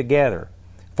gathered together,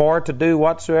 for to do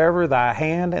whatsoever thy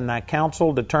hand and thy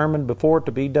counsel determined before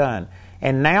to be done.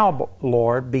 And now,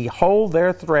 Lord, behold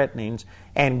their threatenings,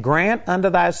 and grant unto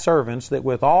thy servants that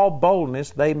with all boldness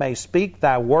they may speak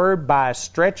thy word by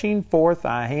stretching forth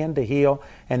thy hand to heal,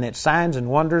 and that signs and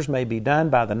wonders may be done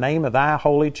by the name of thy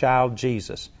holy child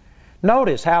Jesus.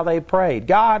 Notice how they prayed.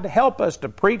 God, help us to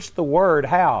preach the word.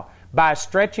 How? By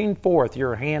stretching forth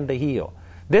your hand to heal.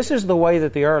 This is the way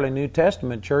that the early New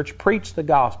Testament church preached the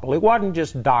gospel. It wasn't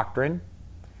just doctrine.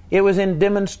 It was in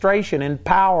demonstration and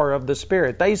power of the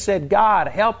Spirit. They said, God,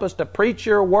 help us to preach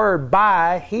your word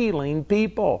by healing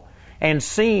people and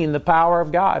seeing the power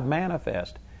of God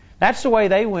manifest. That's the way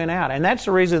they went out, and that's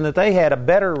the reason that they had a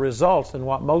better results than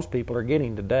what most people are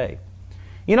getting today.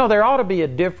 You know, there ought to be a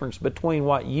difference between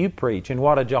what you preach and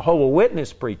what a Jehovah's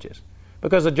Witness preaches.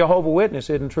 Because a Jehovah's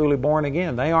Witness isn't truly born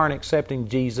again. They aren't accepting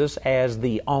Jesus as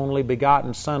the only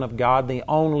begotten Son of God, the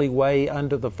only way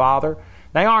unto the Father.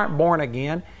 They aren't born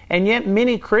again. And yet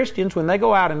many Christians, when they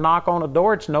go out and knock on a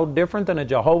door, it's no different than a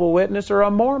Jehovah's Witness or a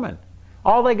Mormon.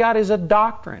 All they got is a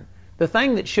doctrine. The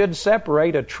thing that should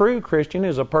separate a true Christian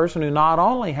is a person who not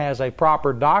only has a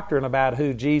proper doctrine about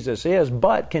who Jesus is,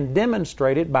 but can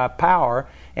demonstrate it by power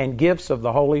and gifts of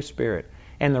the Holy Spirit.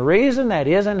 And the reason that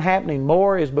isn't happening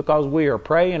more is because we are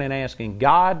praying and asking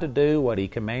God to do what He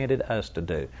commanded us to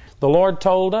do. The Lord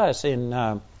told us in,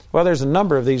 there's a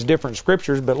number of these different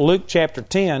scriptures, but Luke chapter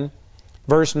 10,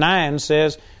 verse 9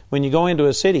 says, when you go into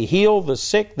a city, heal the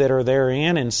sick that are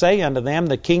therein, and say unto them,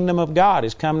 the kingdom of God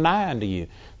is come nigh unto you.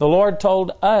 The Lord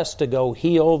told us to go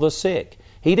heal the sick.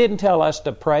 He didn't tell us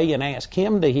to pray and ask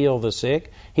Him to heal the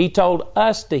sick. He told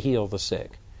us to heal the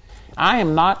sick. I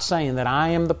am not saying that I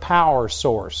am the power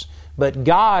source, but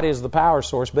God is the power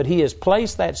source, but He has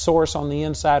placed that source on the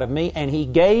inside of me, and He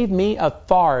gave me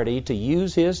authority to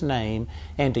use His name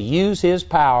and to use His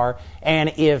power,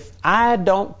 and if I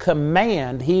don't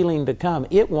command healing to come,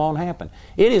 it won't happen.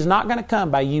 It is not going to come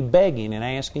by you begging and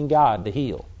asking God to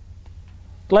heal.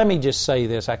 Let me just say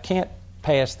this, I can't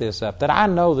pass this up, that I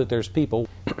know that there's people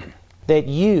that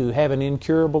you have an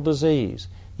incurable disease.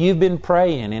 You've been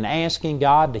praying and asking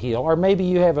God to heal, or maybe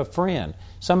you have a friend,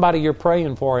 somebody you're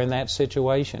praying for in that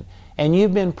situation, and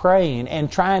you've been praying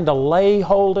and trying to lay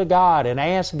hold of God and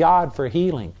ask God for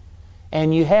healing,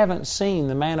 and you haven't seen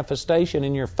the manifestation,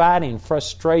 and you're fighting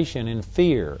frustration and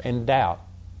fear and doubt.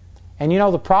 And you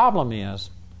know, the problem is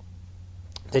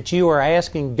that you are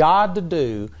asking God to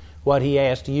do what He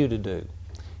asked you to do.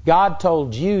 God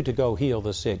told you to go heal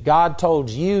the sick. God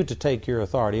told you to take your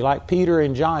authority. Like Peter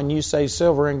and John, you say,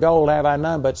 silver and gold have I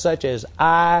none, but such as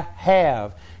I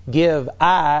have, give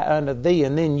I unto thee.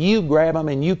 And then you grab them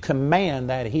and you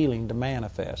command that healing to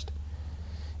manifest.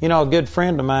 You know, a good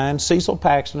friend of mine, Cecil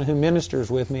Paxton, who ministers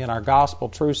with me in our Gospel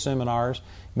Truth seminars,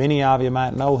 many of you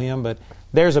might know him, but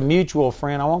there's a mutual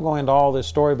friend. I won't go into all this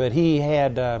story, but he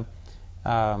had,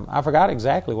 I forgot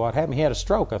exactly what happened. He had a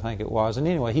stroke, I think it was. And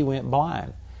anyway, he went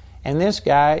blind. And this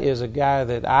guy is a guy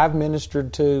that I've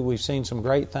ministered to. We've seen some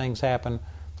great things happen.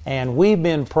 And we've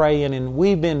been praying and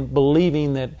we've been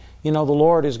believing that, you know, the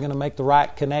Lord is going to make the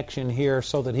right connection here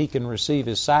so that he can receive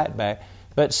his sight back.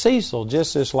 But Cecil,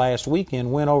 just this last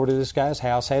weekend, went over to this guy's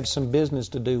house, had some business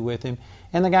to do with him,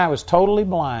 and the guy was totally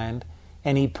blind,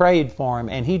 and he prayed for him,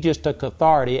 and he just took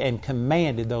authority and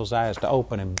commanded those eyes to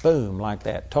open, and boom, like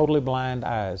that, totally blind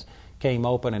eyes came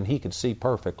open, and he could see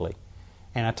perfectly.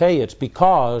 And I tell you, it's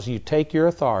because you take your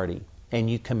authority and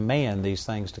you command these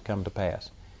things to come to pass.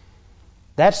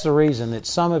 That's the reason that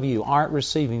some of you aren't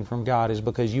receiving from God, is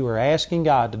because you are asking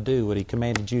God to do what He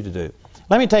commanded you to do.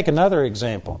 Let me take another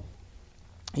example.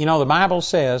 You know, the Bible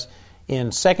says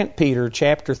in 2 Peter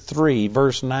chapter 3,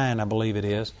 verse 9, I believe it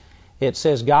is, it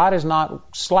says, God is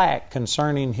not slack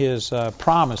concerning His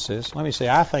promises. Let me see,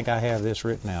 I think I have this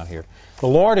written out here. The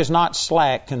Lord is not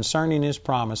slack concerning His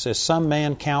promise, as some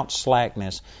man counts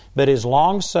slackness, but is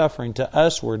long-suffering to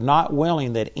usward, not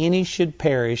willing that any should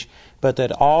perish, but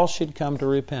that all should come to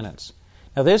repentance.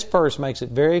 Now this verse makes it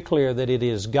very clear that it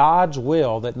is God's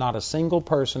will that not a single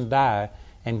person die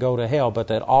and go to hell, but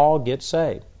that all get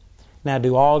saved. Now,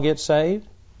 do all get saved?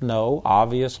 No,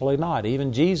 obviously not.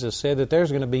 Even Jesus said that there's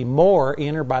going to be more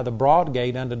enter by the broad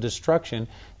gate unto destruction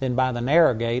than by the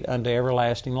narrow gate unto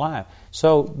everlasting life.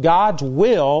 So God's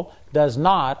will does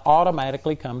not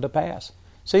automatically come to pass.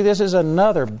 See, this is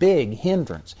another big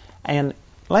hindrance. And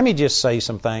let me just say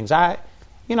some things.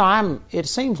 It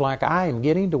seems like I am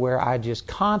getting to where I just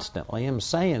constantly am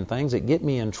saying things that get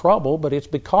me in trouble, but it's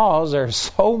because there's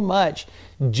so much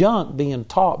junk being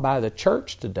taught by the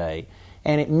church today,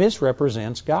 and it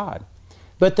misrepresents God.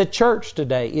 But the church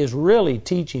today is really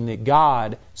teaching that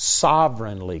God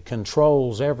sovereignly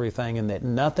controls everything and that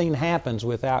nothing happens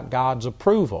without God's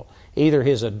approval. Either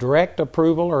His direct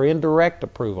approval or indirect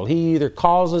approval. He either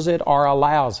causes it or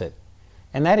allows it.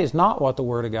 And that is not what the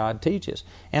Word of God teaches.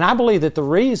 And I believe that the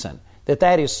reason that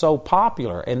that is so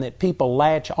popular and that people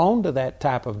latch on to that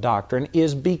type of doctrine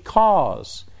is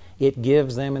because it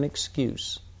gives them an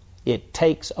excuse. It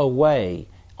takes away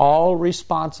all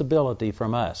responsibility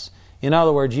from us. In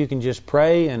other words, you can just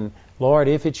pray and, Lord,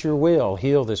 if it's your will,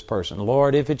 heal this person.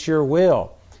 Lord, if it's your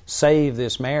will, save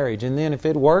this marriage. And then if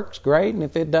it works, great. And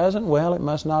if it doesn't, well, it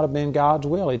must not have been God's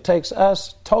will. It takes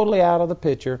us totally out of the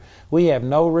picture. We have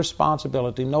no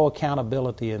responsibility, no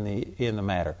accountability in the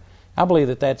matter. I believe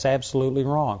that that's absolutely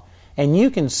wrong. And you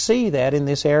can see that in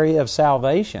this area of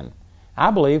salvation,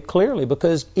 I believe clearly,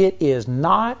 because it is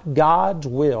not God's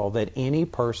will that any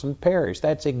person perish.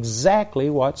 That's exactly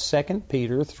what 2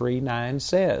 Peter 3:9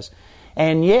 says.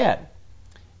 And yet,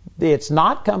 It's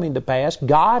not coming to pass.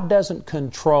 God doesn't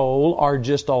control or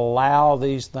just allow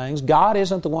these things. God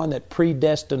isn't the one that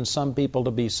predestines some people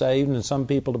to be saved and some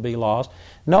people to be lost.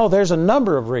 No, there's a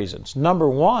number of reasons. Number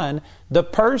one, the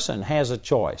person has a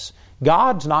choice.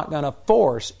 God's not going to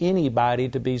force anybody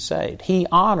to be saved. He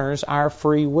honors our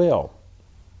free will.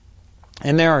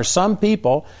 And there are some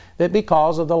people that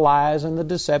because of the lies and the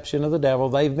deception of the devil,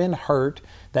 they've been hurt.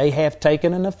 They have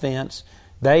taken an offense.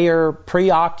 They are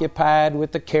preoccupied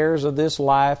with the cares of this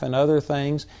life and other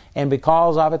things, and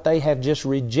because of it, they have just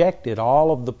rejected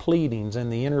all of the pleadings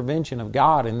and the intervention of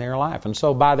God in their life. And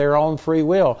so by their own free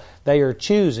will, they are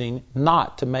choosing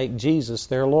not to make Jesus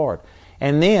their Lord.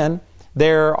 And then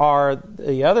there are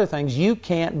the other things. You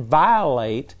can't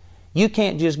violate. You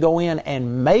can't just go in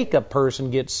and make a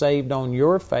person get saved on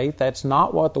your faith. That's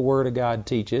not what the Word of God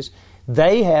teaches.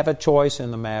 They have a choice in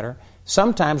the matter.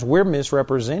 Sometimes we're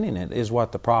misrepresenting it is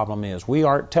what the problem is. We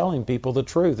aren't telling people the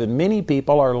truth. And many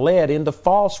people are led into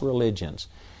false religions.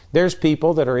 There's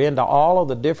people that are into all of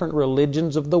the different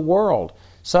religions of the world.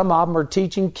 Some of them are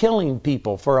teaching killing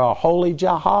people for a holy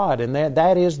jihad, and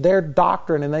that is their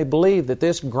doctrine, and they believe that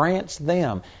this grants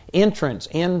them entrance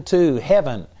into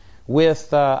heaven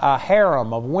with a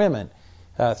harem of women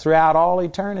throughout all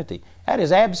eternity. That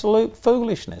is absolute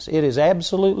foolishness. It is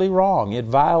absolutely wrong. It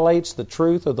violates the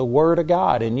truth of the Word of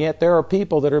God. And yet there are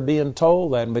people that are being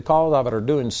told that, and because of it are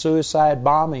doing suicide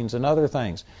bombings and other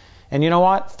things. And you know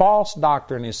what? False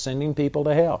doctrine is sending people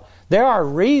to hell. There are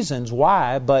reasons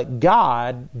why, but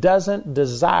God doesn't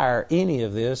desire any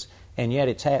of this, and yet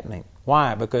it's happening.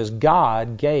 Why? Because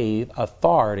God gave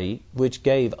authority, which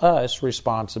gave us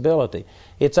responsibility.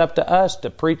 It's up to us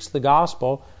to preach the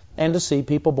gospel and to see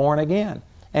people born again.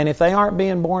 And if they aren't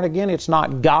being born again, it's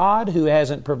not God who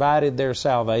hasn't provided their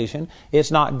salvation.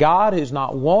 It's not God who's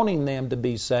not wanting them to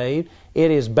be saved.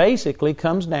 It is basically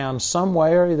comes down some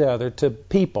way or the other to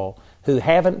people who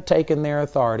haven't taken their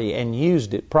authority and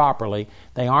used it properly.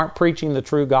 They aren't preaching the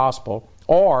true gospel.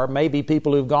 Or maybe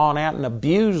people who've gone out and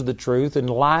abused the truth and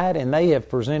lied, and they have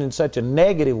presented such a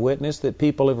negative witness that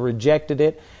people have rejected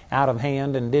it out of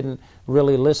hand and didn't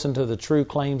really listen to the true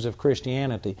claims of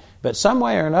Christianity. But some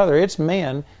way or another, it's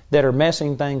men that are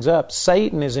messing things up.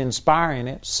 Satan is inspiring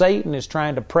it. Satan is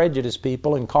trying to prejudice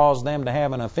people and cause them to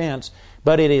have an offense.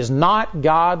 But it is not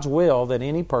God's will that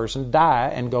any person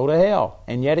die and go to hell.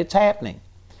 And yet it's happening.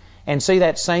 And see,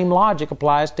 that same logic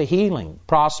applies to healing,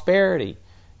 prosperity,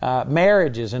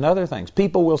 marriages and other things.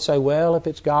 People will say, well, if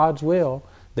it's God's will,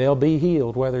 they'll be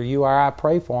healed whether you or I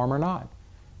pray for them or not.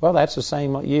 Well, that's the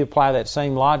same. You apply that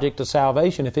same logic to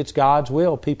salvation. If it's God's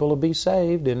will, people will be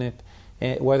saved, and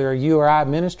whether you or I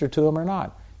minister to them or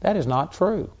not. That is not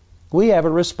true. We have a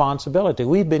responsibility.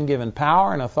 We've been given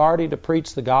power and authority to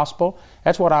preach the gospel.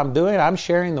 That's what I'm doing. I'm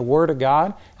sharing the Word of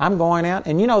God. I'm going out,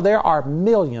 and you know, there are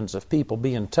millions of people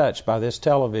being touched by this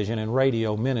television and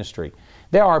radio ministry.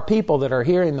 There are people that are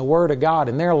hearing the Word of God,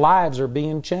 and their lives are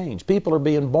being changed. People are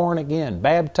being born again,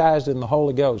 baptized in the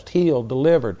Holy Ghost, healed,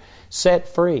 delivered, set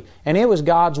free. And it was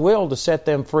God's will to set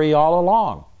them free all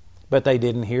along. But they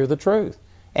didn't hear the truth.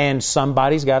 And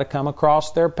somebody's got to come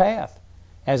across their path.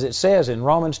 As it says in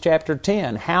Romans chapter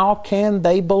 10, how can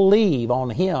they believe on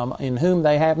Him in whom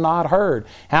they have not heard?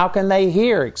 How can they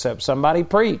hear except somebody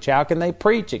preach? How can they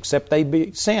preach except they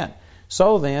be sent?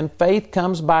 So then, faith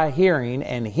comes by hearing,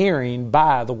 and hearing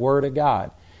by the Word of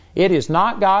God. It is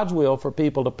not God's will for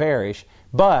people to perish,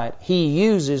 but He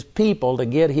uses people to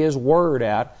get His Word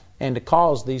out and to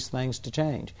cause these things to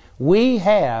change. We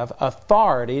have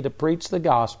authority to preach the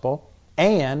gospel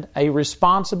and a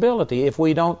responsibility. If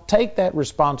we don't take that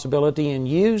responsibility and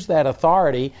use that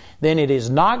authority, then it is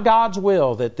not God's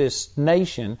will that this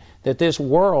nation, that this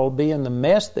world be in the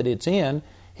mess that it's in.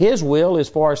 His will is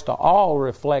for us to all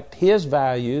reflect His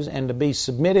values and to be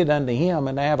submitted unto Him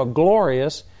and to have a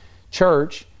glorious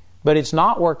church. But it's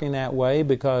not working that way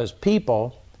because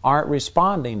people aren't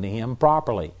responding to Him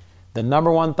properly. The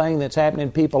number one thing that's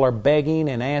happening, people are begging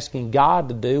and asking God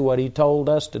to do what He told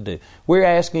us to do. We're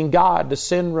asking God to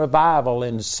send revival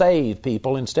and save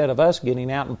people instead of us getting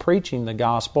out and preaching the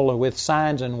gospel with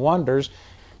signs and wonders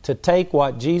to take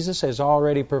what Jesus has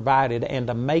already provided and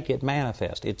to make it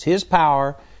manifest. It's His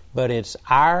power, but it's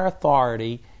our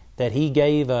authority that He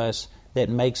gave us that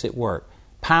makes it work.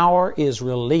 Power is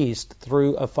released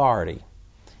through authority.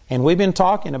 And we've been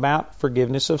talking about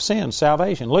forgiveness of sins,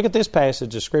 salvation. Look at this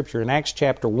passage of Scripture in Acts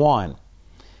chapter 1.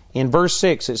 In verse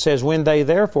 6 it says, when they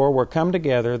therefore were come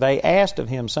together, they asked of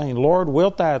Him, saying, Lord,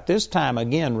 wilt Thou at this time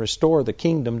again restore the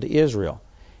kingdom to Israel?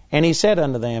 And He said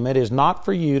unto them, it is not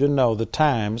for you to know the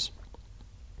times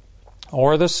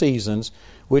or the seasons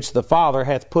which the Father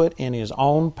hath put in His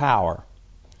own power,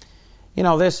 You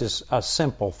know, this is a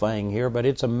simple thing here, but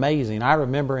it's amazing. I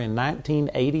remember in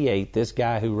 1988, this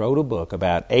guy who wrote a book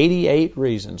about 88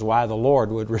 reasons why the Lord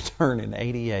would return in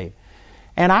 88.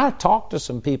 And I talked to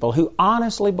some people who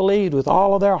honestly believed with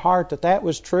all of their heart that that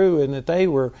was true and that they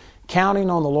were counting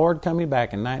on the Lord coming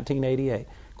back in 1988.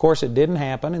 Of course, it didn't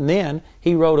happen. And then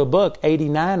he wrote a book,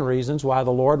 89 Reasons Why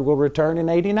the Lord Will Return in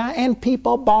 89, and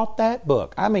people bought that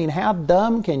book. I mean, how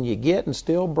dumb can you get and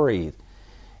still breathe?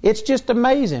 It's just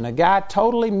amazing. A guy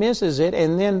totally misses it,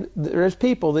 and then there's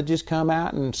people that just come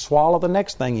out and swallow the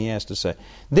next thing he has to say.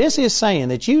 This is saying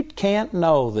that you can't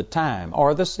know the time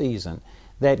or the season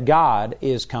that God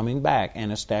is coming back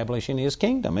and establishing His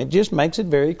kingdom. It just makes it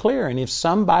very clear. And if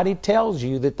somebody tells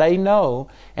you that they know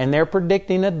and they're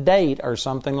predicting a date or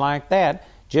something like that,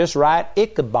 just write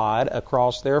Ichabod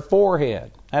across their forehead.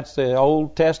 That's the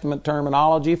Old Testament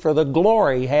terminology for the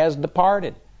glory has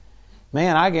departed.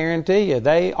 Man, I guarantee you,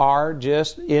 they are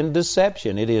just in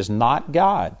deception. It is not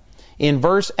God. In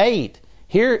verse 8,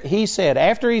 here he said,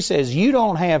 after he says, you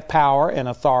don't have power and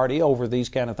authority over these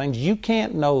kind of things, you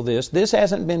can't know this, this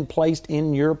hasn't been placed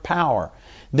in your power.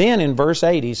 Then in verse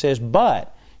 8 he says,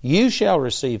 but you shall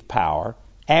receive power.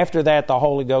 After that the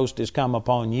Holy Ghost is come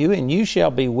upon you, and you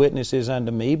shall be witnesses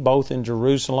unto me, both in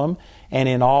Jerusalem and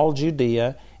in all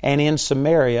Judea and in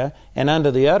Samaria and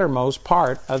unto the uttermost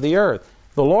part of the earth.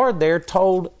 The Lord there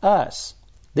told us,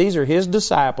 these are His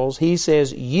disciples, He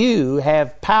says, you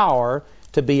have power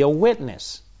to be a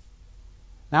witness.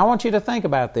 Now I want you to think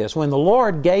about this. When the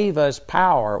Lord gave us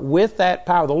power, with that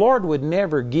power, the Lord would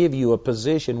never give you a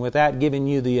position without giving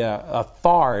you the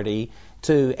authority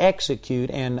to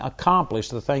execute and accomplish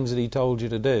the things that He told you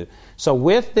to do. So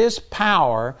with this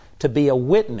power to be a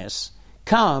witness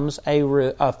comes a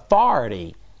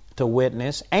authority to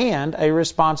witness, and a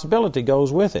responsibility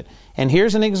goes with it. And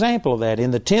here's an example of that.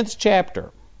 In the 10th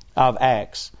chapter of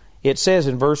Acts, it says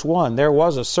in verse 1, there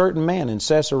was a certain man in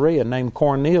Caesarea named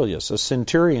Cornelius, a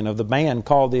centurion of the band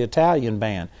called the Italian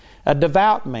band, a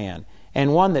devout man,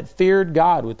 and one that feared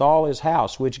God with all his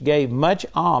house, which gave much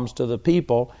alms to the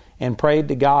people and prayed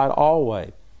to God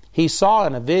always. He saw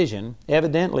in a vision,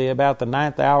 evidently about the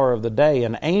 9th hour of the day,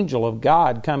 an angel of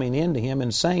God coming into him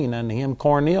and saying unto him,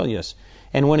 Cornelius.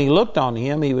 And when he looked on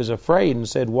him, he was afraid and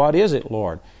said, what is it,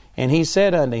 Lord? And he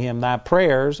said unto him, thy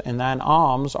prayers and thine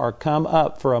alms are come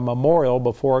up for a memorial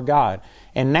before God.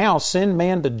 And now send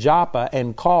men to Joppa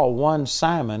and call one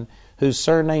Simon, whose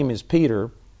surname is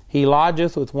Peter. He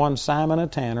lodgeth with one Simon a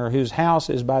tanner, whose house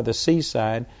is by the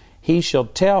seaside. He shall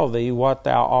tell thee what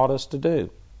thou oughtest to do.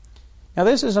 Now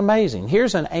this is amazing.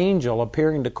 Here's an angel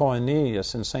appearing to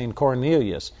Cornelius and saying,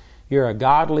 Cornelius, you're a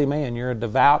godly man. You're a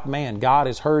devout man. God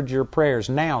has heard your prayers.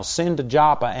 Now send to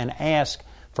Joppa and ask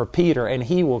for Peter, and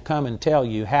he will come and tell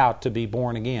you how to be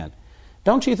born again.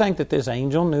 Don't you think that this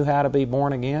angel knew how to be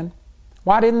born again?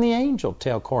 Why didn't the angel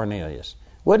tell Cornelius?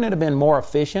 Wouldn't it have been more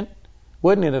efficient?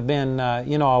 Wouldn't it have been, a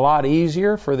lot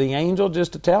easier for the angel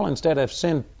just to tell instead of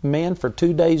send men for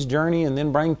 2 days' journey and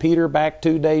then bring Peter back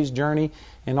 2 days' journey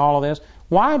and all of this?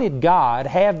 Why did God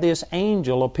have this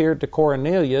angel appear to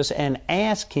Cornelius and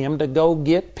ask him to go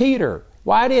get Peter?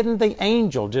 Why didn't the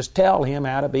angel just tell him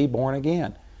how to be born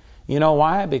again? You know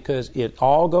why? Because it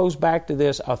all goes back to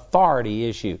this authority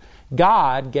issue.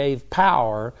 God gave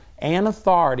power and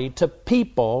authority to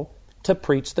people to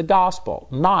preach the gospel,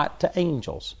 not to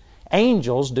angels.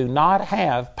 Angels do not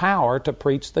have power to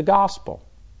preach the gospel.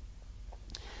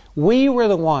 We were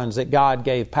the ones that God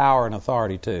gave power and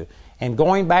authority to. And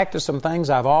going back to some things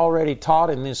I've already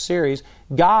taught in this series,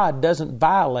 God doesn't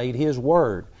violate His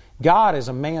word. God is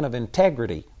a man of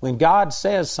integrity. When God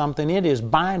says something, it is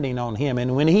binding on Him.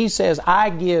 And when He says, I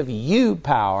give you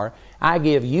power, I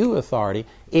give you authority,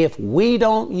 if we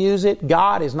don't use it,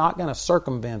 God is not going to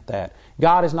circumvent that.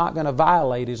 God is not going to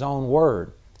violate His own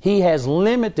word. He has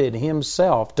limited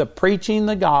Himself to preaching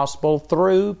the gospel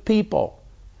through people.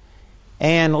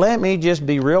 And let me just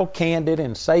be real candid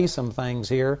and say some things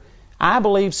here. I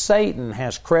believe Satan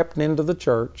has crept into the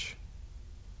church.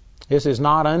 This is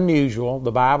not unusual.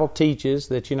 The Bible teaches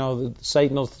that,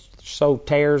 Satan will sow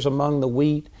tares among the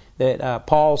wheat. That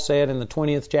Paul said in the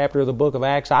 20th chapter of the book of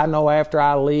Acts, I know after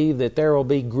I leave that there will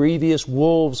be grievous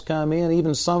wolves come in.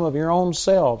 Even some of your own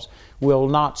selves will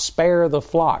not spare the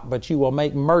flock, but you will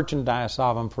make merchandise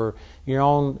of them for your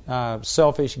own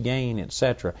selfish gain,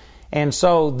 etc. And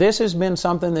so this has been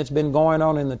something that's been going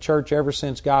on in the church ever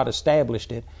since God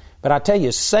established it. But I tell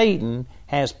you, Satan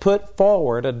has put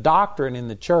forward a doctrine in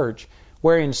the church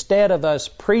where instead of us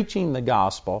preaching the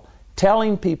gospel,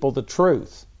 telling people the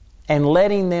truth, and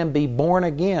letting them be born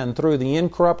again through the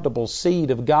incorruptible seed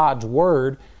of God's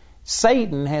Word,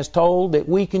 Satan has told that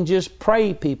we can just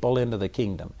pray people into the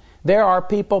kingdom. There are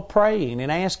people praying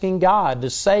and asking God to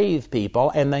save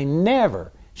people, and they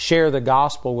never share the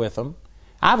gospel with them.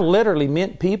 I've literally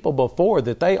met people before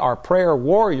that they are prayer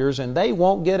warriors and they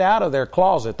won't get out of their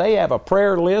closet. They have a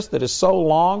prayer list that is so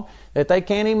long that they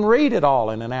can't even read it all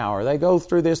in an hour. They go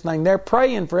through this thing. They're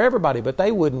praying for everybody, but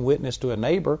they wouldn't witness to a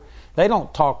neighbor. They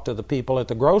don't talk to the people at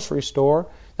the grocery store.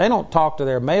 They don't talk to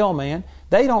their mailman.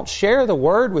 They don't share the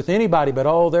word with anybody,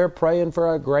 but they're praying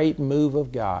for a great move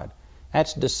of God.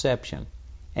 That's deception.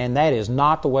 And that is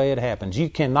not the way it happens. You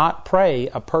cannot pray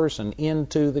a person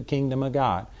into the kingdom of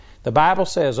God. The Bible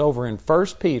says over in 1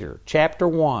 Peter chapter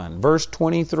 1, verse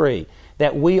 23,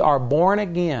 that we are born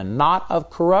again, not of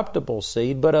corruptible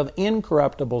seed, but of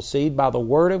incorruptible seed by the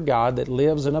word of God that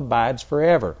lives and abides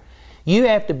forever. You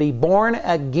have to be born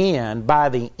again by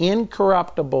the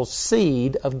incorruptible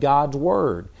seed of God's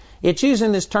word. It's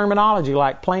using this terminology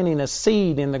like planting a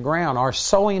seed in the ground or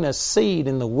sowing a seed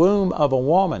in the womb of a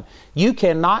woman. You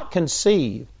cannot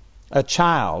conceive a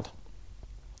child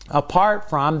apart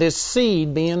from this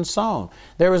seed being sown.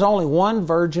 There is only one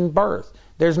virgin birth.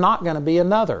 There's not going to be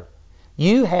another.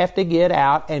 You have to get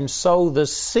out and sow the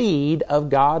seed of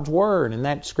God's word. And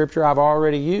that scripture I've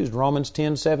already used, Romans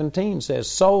 10:17 says,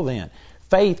 "So then,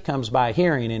 faith comes by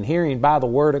hearing, and hearing by the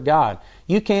word of God."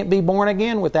 You can't be born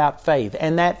again without faith,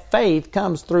 and that faith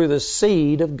comes through the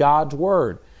seed of God's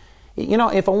word. You know,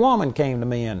 if a woman came to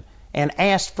me and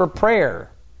asked for prayer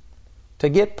to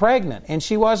get pregnant and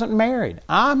she wasn't married,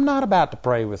 I'm not about to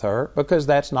pray with her, because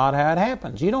that's not how it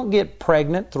happens. You don't get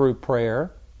pregnant through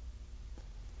prayer.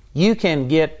 You can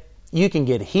get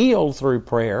healed through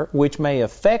prayer, which may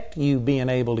affect you being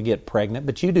able to get pregnant,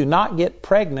 but you do not get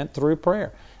pregnant through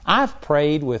prayer. I've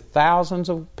prayed with thousands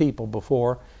of people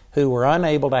before who were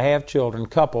unable to have children,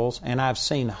 couples, and I've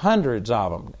seen hundreds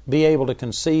of them be able to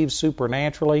conceive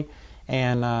supernaturally,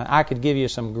 and I could give you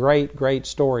some great, great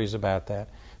stories about that.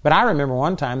 But I remember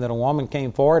one time that a woman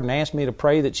came forward and asked me to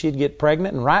pray that she'd get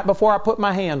pregnant, and right before I put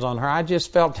my hands on her, I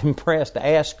just felt impressed to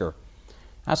ask her.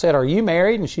 I said, "Are you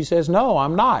married?" And she says, "No,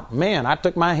 I'm not." Man, I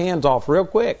took my hands off real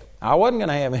quick. I wasn't going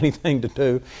to have anything to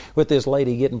do with this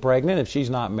lady getting pregnant if she's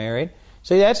not married.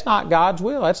 See, that's not God's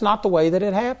will. That's not the way that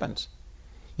it happens.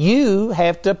 You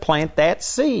have to plant that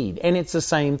seed, and it's the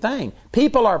same thing.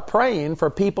 People are praying for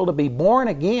people to be born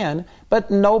again,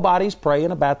 but nobody's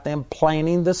praying about them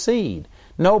planting the seed.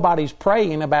 Nobody's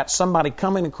praying about somebody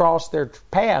coming across their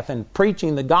path and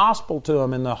preaching the gospel to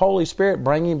them and the Holy Spirit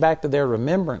bringing back to their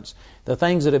remembrance the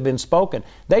things that have been spoken.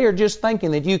 They are just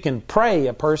thinking that you can pray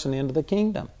a person into the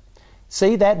kingdom.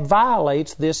 See, that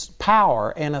violates this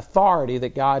power and authority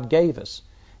that God gave us.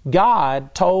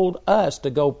 God told us to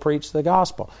go preach the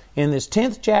gospel. In this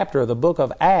 10th chapter of the book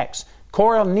of Acts,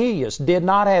 Cornelius did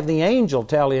not have the angel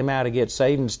tell him how to get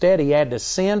saved. Instead, he had to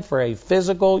send for a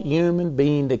physical human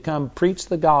being to come preach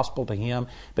the gospel to him,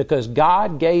 because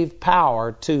God gave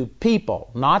power to people,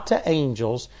 not to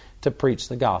angels, to preach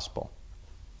the gospel.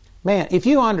 Man, if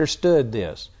you understood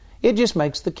this, it just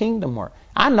makes the kingdom work.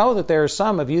 I know that there are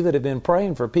some of you that have been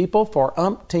praying for people for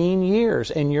umpteen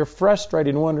years, and you're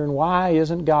frustrated wondering, why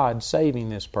isn't God saving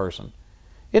this person?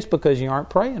 It's because you aren't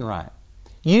praying right.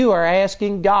 You are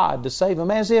asking God to save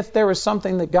them as if there was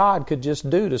something that God could just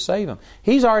do to save them.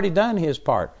 He's already done His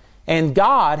part. And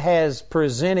God has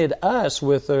presented us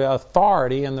with the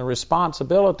authority and the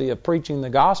responsibility of preaching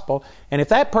the gospel. And if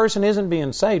that person isn't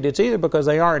being saved, it's either because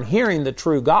they aren't hearing the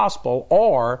true gospel,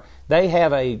 or they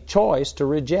have a choice to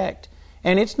reject.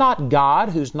 And it's not God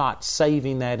who's not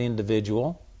saving that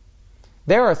individual.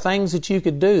 There are things that you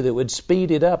could do that would speed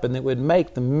it up and that would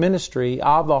make the ministry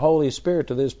of the Holy Spirit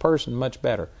to this person much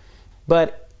better.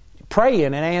 But praying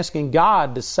and asking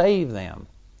God to save them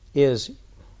is,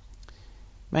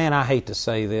 man, I hate to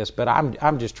say this, but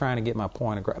I'm just trying to get my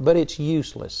point across. But it's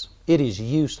useless. It is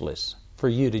useless for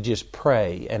you to just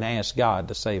pray and ask God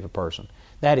to save a person.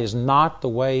 That is not the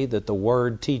way that the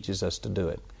Word teaches us to do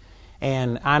it.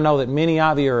 And I know that many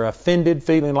of you are offended,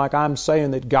 feeling like I'm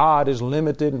saying that God is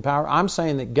limited in power. I'm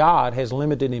saying that God has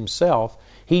limited Himself.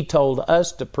 He told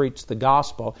us to preach the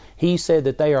gospel. He said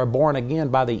that they are born again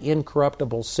by the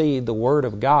incorruptible seed, the Word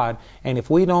of God. And if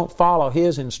we don't follow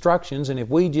His instructions, and if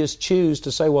we just choose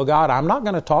to say, well, God, I'm not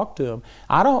going to talk to Him.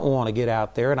 I don't want to get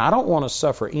out there, and I don't want to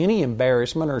suffer any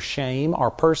embarrassment or shame or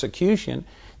persecution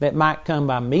that might come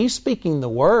by me speaking the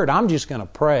Word. I'm just going to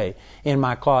pray in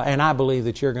my closet, and I believe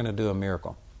that you're going to do a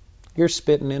miracle. You're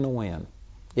spitting in the wind.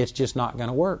 It's just not going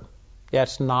to work.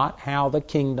 That's not how the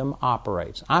kingdom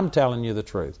operates. I'm telling you the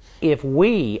truth. If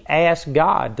we ask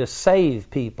God to save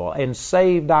people and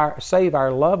save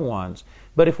our loved ones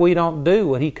But if we don't do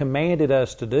what He commanded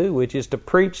us to do, which is to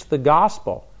preach the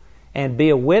gospel and be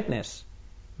a witness,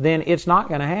 then it's not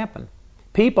going to happen.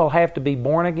 People have to be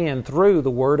born again through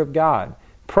the Word of God.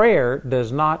 Prayer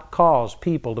does not cause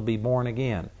people to be born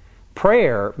again.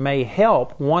 Prayer may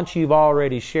help once you've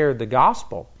already shared the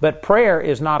gospel, but prayer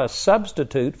is not a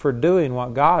substitute for doing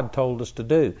what God told us to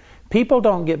do. People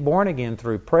don't get born again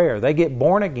through prayer. They get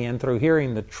born again through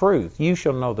hearing the truth. You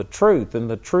shall know the truth, and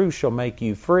the truth shall make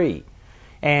you free.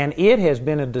 And it has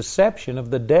been a deception of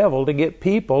the devil to get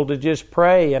people to just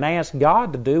pray and ask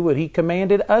God to do what He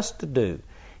commanded us to do.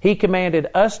 He commanded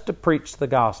us to preach the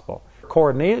gospel.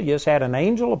 Cornelius had an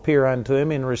angel appear unto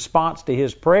him in response to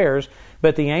his prayers,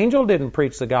 but the angel didn't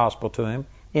preach the gospel to him.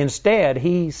 Instead,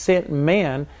 he sent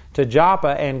men to Joppa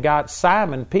and got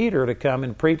Simon Peter to come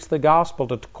and preach the gospel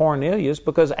to Cornelius,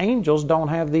 because angels don't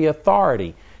have the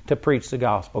authority to preach the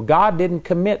gospel. God didn't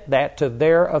commit that to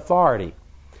their authority.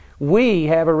 We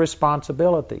have a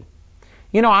responsibility.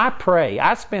 You know, I pray.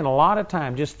 I spend a lot of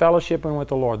time just fellowshipping with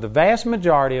the Lord. The vast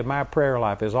majority of my prayer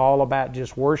life is all about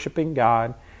just worshiping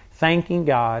God, thanking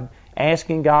God,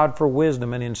 asking God for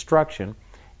wisdom and instruction.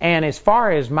 And as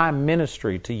far as my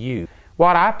ministry to you,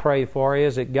 what I pray for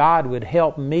is that God would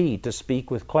help me to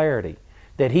speak with clarity,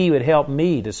 that He would help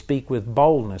me to speak with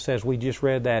boldness, as we just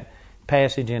read that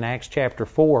passage in Acts chapter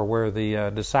 4 where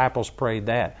the disciples prayed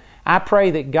that. I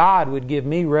pray that God would give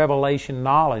me revelation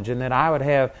knowledge and that I would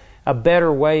have a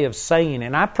better way of saying it.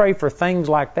 And I pray for things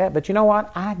like that. But you know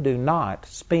what? I do not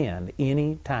spend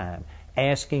any time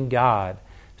asking God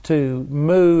to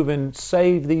move and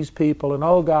save these people, and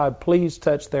oh God, please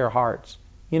touch their hearts.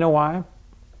 You know why?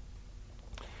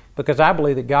 Because I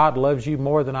believe that God loves you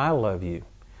more than I love you.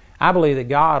 I believe that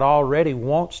God already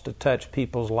wants to touch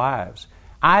people's lives.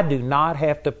 I do not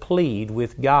have to plead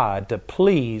with God to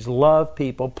please love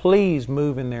people, please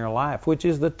move in their life, which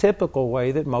is the typical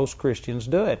way that most Christians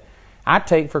do it. I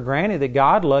take for granted that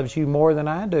God loves you more than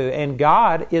I do. And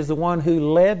God is the one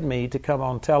who led me to come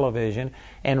on television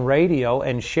and radio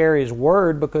and share His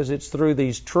Word, because it's through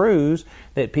these truths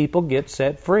that people get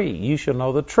set free. You shall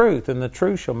know the truth, and the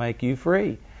truth shall make you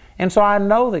free. And so I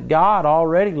know that God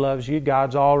already loves you.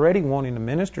 God's already wanting to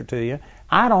minister to you.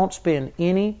 I don't spend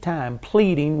any time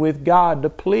pleading with God to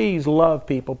please love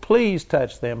people, please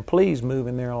touch them, please move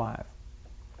in their life.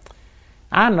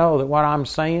 I know that what I'm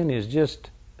saying is just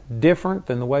different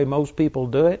than the way most people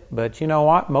do it, but you know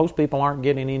what? Most people aren't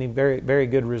getting any very, very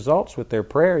good results with their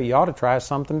prayer. You ought to try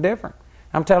something different.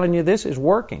 I'm telling you, this is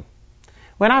working.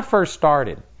 When I first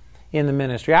started in the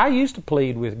ministry, I used to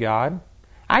plead with God.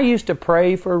 I used to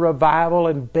pray for revival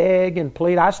and beg and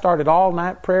plead. I started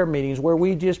all-night prayer meetings where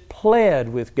we just pled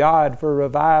with God for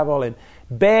revival and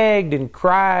begged and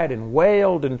cried and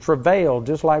wailed and travailed,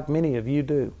 just like many of you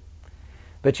do.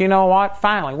 But you know what?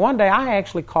 Finally, one day I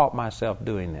actually caught myself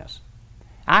doing this.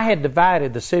 I had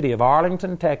divided the city of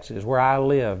Arlington, Texas, where I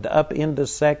lived, up into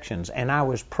sections, and I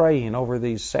was praying over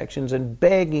these sections and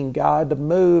begging God to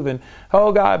move, and,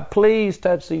 oh God, please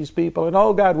touch these people, and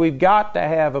oh God, we've got to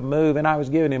have a move. And I was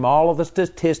giving Him all of the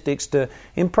statistics to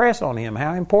impress on Him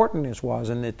how important this was,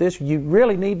 and that you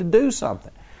really need to do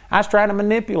something. I was trying to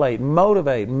manipulate,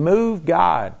 motivate, move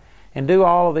God, and do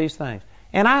all of these things.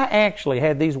 And I actually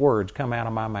had these words come out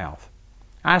of my mouth.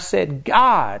 I said,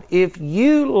 God, if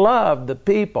you loved the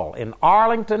people in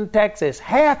Arlington, Texas,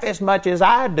 half as much as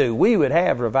I do, we would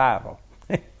have revival.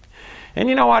 And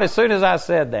you know what? As soon as I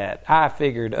said that, I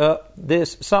figured,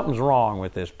 something's wrong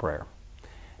with this prayer.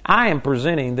 I am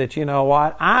presenting that, you know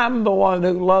what? I'm the one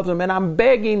who loves them, and I'm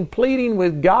begging, pleading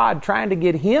with God, trying to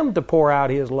get Him to pour out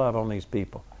His love on these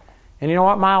people. And you know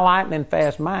what? My lightning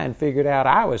fast mind figured out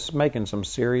I was making some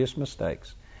serious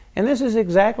mistakes. And this is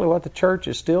exactly what the church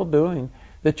is still doing.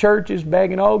 The church is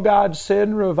begging, oh God,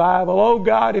 send revival. Oh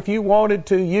God, if you wanted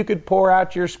to, you could pour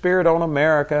out your Spirit on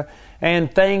America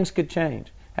and things could change.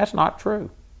 That's not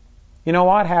true. You know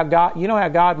what? How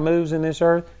God moves in this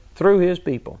earth? Through His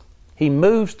people. He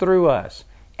moves through us.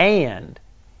 And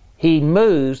He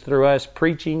moves through us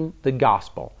preaching the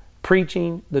gospel,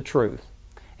 preaching the truth.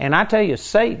 And I tell you,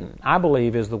 Satan, I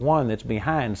believe, is the one that's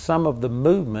behind some of the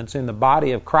movements in the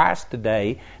body of Christ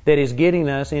today that is getting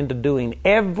us into doing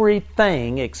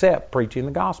everything except preaching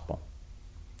the gospel.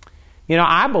 You know,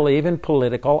 I believe in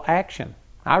political action.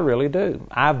 I really do.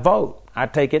 I vote. I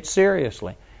take it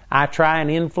seriously. I try and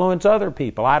influence other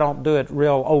people. I don't do it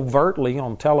real overtly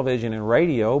on television and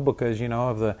radio because, you know,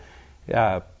 of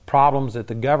the problems that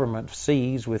the government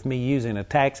sees with me using a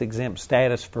tax-exempt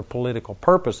status for political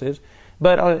purposes.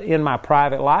 But in my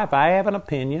private life, I have an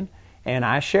opinion, and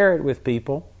I share it with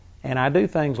people, and I do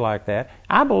things like that.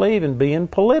 I believe in being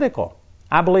political.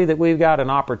 I believe that we've got an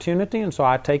opportunity, and so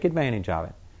I take advantage of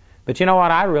it. But you know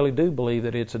what? I really do believe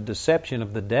that it's a deception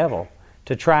of the devil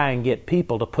to try and get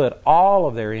people to put all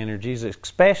of their energies,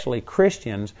 especially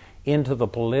Christians, into the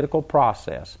political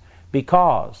process,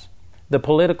 because the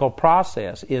political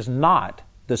process is not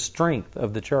the strength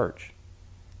of the church.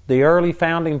 The early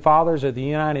founding fathers of the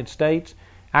United States,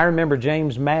 I remember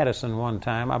James Madison one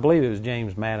time. I believe it was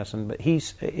James Madison, but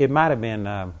it might have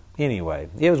been, anyway.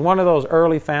 It was one of those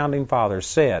early founding fathers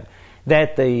said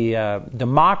that the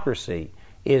democracy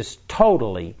is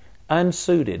totally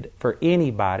unsuited for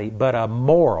anybody but a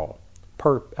moral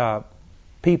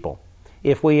people.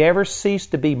 If we ever cease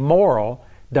to be moral,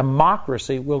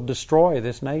 democracy will destroy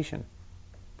this nation.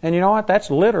 And you know what? That's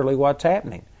literally what's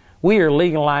happening. We are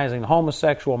legalizing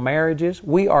homosexual marriages.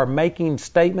 We are making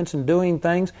statements and doing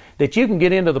things that you can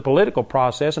get into the political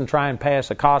process and try and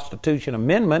pass a Constitution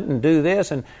amendment and do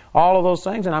this and all of those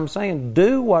things. And I'm saying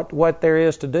do what there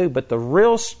is to do. But the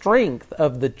real strength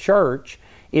of the church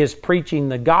is preaching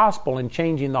the gospel and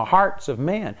changing the hearts of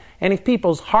men. And if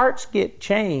people's hearts get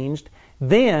changed,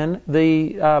 then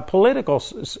the political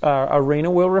arena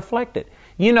will reflect it.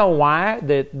 You know why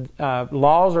that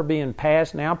laws are being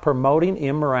passed now promoting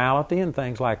immorality and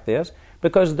things like this?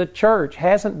 Because the church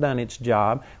hasn't done its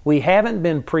job. We haven't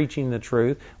been preaching the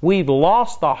truth. We've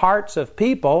lost the hearts of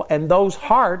people, and those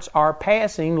hearts are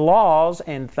passing laws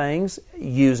and things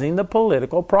using the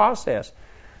political process.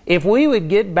 If we would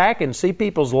get back and see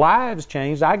people's lives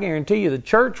changed, I guarantee you the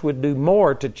church would do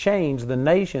more to change the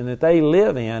nation that they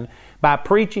live in by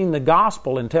preaching the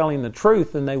gospel and telling the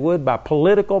truth than they would by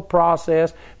political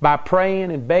process, by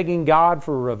praying and begging God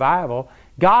for revival.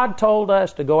 God told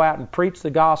us to go out and preach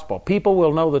the gospel. People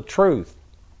will know the truth,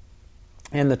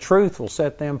 and the truth will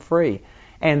set them free.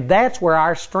 And that's where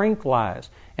our strength lies.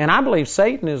 And I believe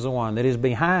Satan is the one that is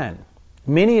behind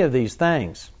many of these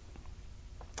things.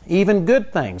 Even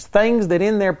good things that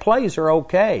in their place are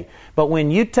okay. But when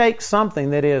you take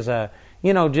something that is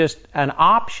just an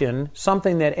option,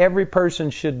 something that every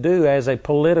person should do as a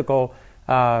political,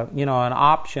 an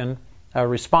option, a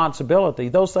responsibility,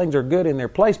 those things are good in their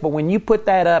place. But when you put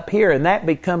that up here and that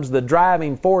becomes the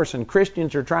driving force and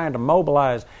Christians are trying to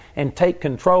mobilize and take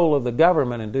control of the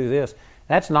government and do this,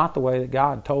 that's not the way that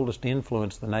God told us to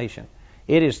influence the nation.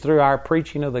 It is through our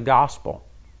preaching of the gospel.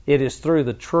 It is through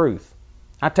the truth.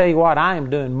 I tell you what, I am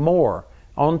doing more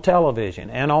on television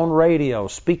and on radio,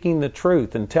 speaking the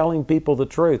truth and telling people the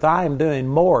truth. I am doing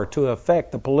more to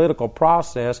affect the political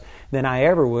process than I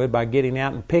ever would by getting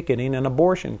out and picketing an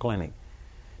abortion clinic.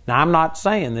 Now, I'm not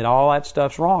saying that all that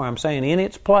stuff's wrong. I'm saying in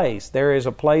its place, there is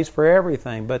a place for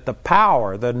everything. But the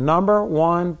power, the number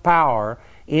one power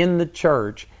in the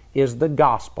church is the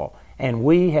gospel. And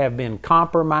we have been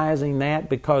compromising that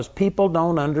because people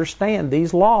don't understand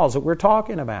these laws that we're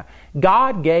talking about.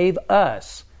 God gave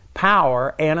us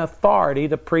power and authority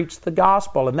to preach the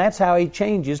gospel, and that's how He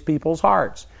changes people's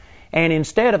hearts. And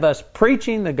instead of us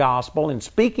preaching the gospel and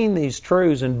speaking these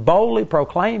truths and boldly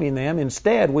proclaiming them,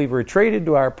 instead we've retreated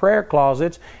to our prayer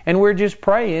closets and we're just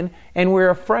praying, and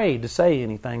we're afraid to say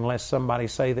anything lest somebody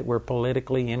say that we're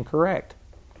politically incorrect.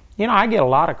 You know, I get a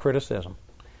lot of criticism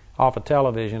off of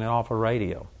television and off of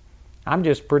radio. I'm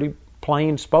just pretty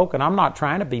plain spoken. I'm not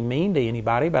trying to be mean to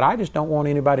anybody, but I just don't want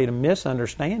anybody to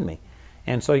misunderstand me.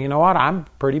 And so, you know what, I'm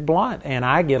pretty blunt, and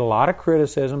I get a lot of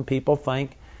criticism. People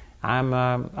think I'm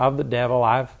of the devil.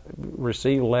 I've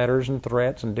received letters and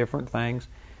threats and different things.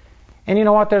 And you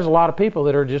know what, there's a lot of people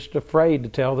that are just afraid to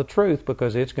tell the truth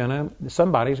because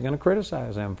somebody's going to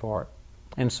criticize them for it.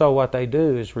 And so what they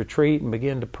do is retreat and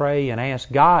begin to pray and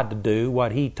ask God to do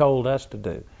what He told us to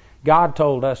do. God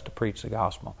told us to preach the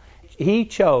gospel. He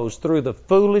chose through the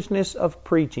foolishness of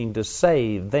preaching to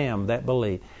save them that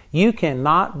believe. You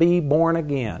cannot be born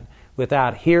again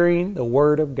without hearing the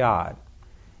Word of God.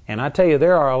 And I tell you,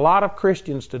 there are a lot of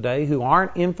Christians today who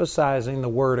aren't emphasizing the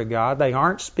Word of God. They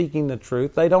aren't speaking the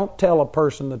truth. They don't tell a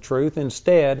person the truth.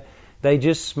 Instead, they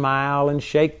just smile and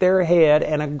shake their head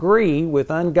and agree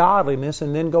with ungodliness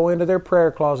and then go into their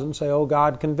prayer closet and say, oh,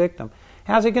 God, convict them.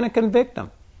 How's He going to convict them?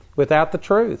 Without the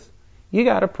truth. You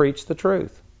got to preach the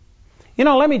truth. You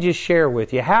know, let me just share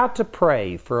with you how to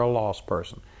pray for a lost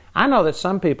person. I know that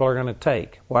some people are going to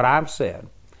take what I've said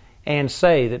and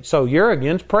say that, so you're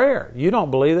against prayer. You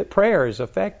don't believe that prayer is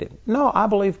effective. No, I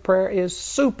believe prayer is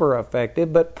super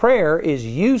effective, but prayer is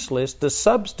useless to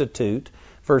substitute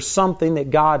for something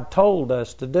that God told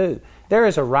us to do. There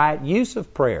is a right use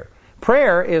of prayer.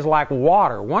 Prayer is like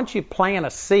water. Once you plant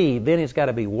a seed, then it's got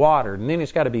to be watered, and then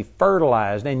it's got to be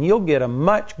fertilized, and you'll get a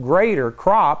much greater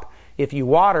crop if you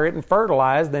water it and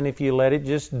fertilize than if you let it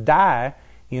just die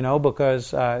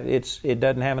because it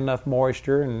doesn't have enough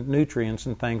moisture and nutrients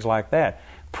and things like that.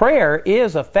 Prayer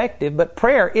is effective, but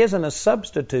prayer isn't a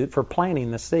substitute for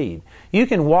planting the seed. You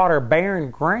can water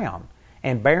barren ground,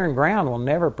 and barren ground will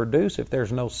never produce if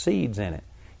there's no seeds in it.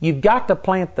 You've got to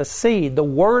plant the seed. The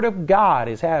Word of God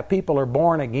is how people are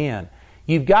born again.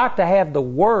 You've got to have the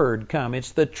Word come.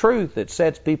 It's the truth that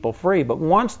sets people free. But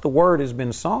once the Word has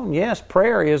been sown, yes,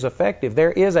 prayer is effective.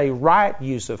 There is a right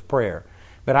use of prayer.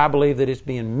 But I believe that it's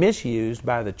being misused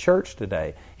by the church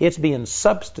today. It's being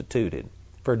substituted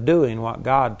for doing what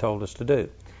God told us to do.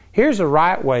 Here's the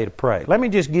right way to pray. Let me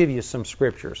just give you some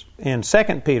scriptures. In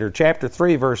 2 Peter chapter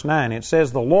 3, verse 9, it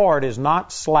says, "The Lord is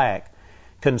not slack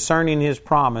concerning His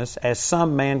promise, as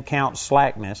some men count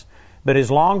slackness, but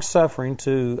is long-suffering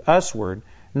to usward,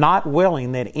 not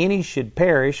willing that any should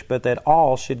perish, but that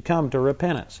all should come to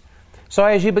repentance." So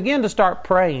as you begin to start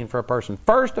praying for a person,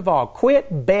 first of all,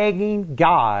 quit begging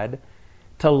God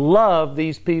to love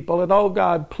these people and, "Oh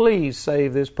God, please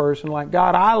save this person." Like,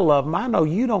 "God, I love them. I know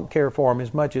you don't care for them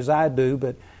as much as I do,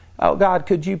 but, oh God,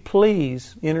 could you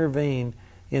please intervene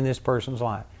in this person's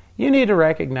life?" You need to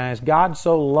recognize God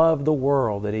so loved the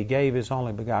world that He gave His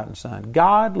only begotten Son.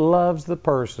 God loves the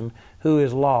person who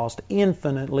is lost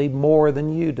infinitely more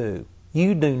than you do.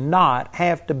 You do not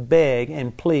have to beg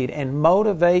and plead and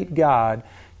motivate God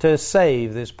to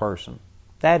save this person.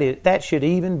 That should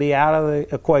even be out of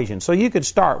the equation. So you could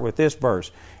start with this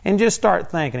verse and just start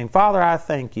thanking Him. "Father, I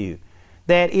thank you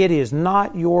that it is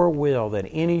not your will that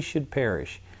any should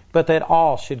perish, but that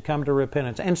all should come to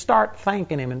repentance." And start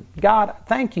thanking Him. And God,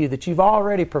 thank you that you've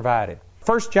already provided.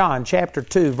 1 John chapter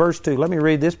 2, verse 2. Let me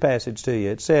read this passage to you.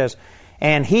 It says,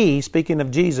 "And He," speaking of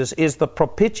Jesus, "is the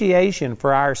propitiation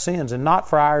for our sins, and not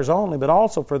for ours only, but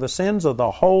also for the sins of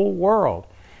the whole world."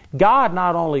 God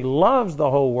not only loves the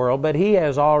whole world, but He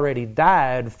has already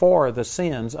died for the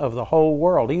sins of the whole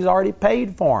world. He's already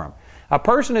paid for them. A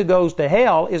person who goes to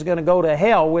hell is going to go to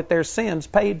hell with their sins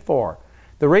paid for.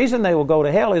 The reason they will go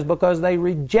to hell is because they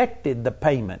rejected the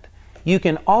payment. You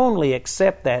can only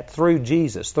accept that through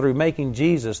Jesus, through making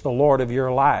Jesus the Lord of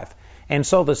your life. And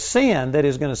so the sin that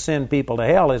is going to send people to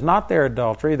hell is not their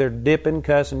adultery, their dipping,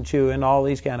 cussing, chewing, all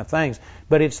these kind of things,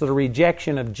 but it's the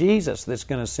rejection of Jesus that's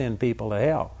going to send people to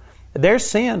hell. Their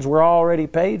sins were already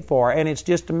paid for, and it's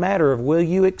just a matter of, will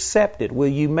you accept it? Will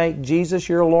you make Jesus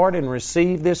your Lord and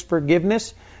receive this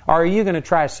forgiveness? Or are you going to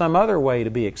try some other way to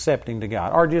be accepting to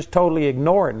God? Or just totally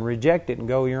ignore it and reject it and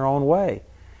go your own way?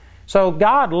 So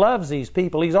God loves these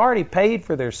people. He's already paid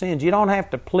for their sins. You don't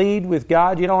have to plead with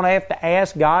God. You don't have to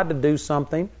ask God to do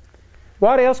something.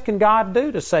 What else can God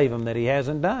do to save them that He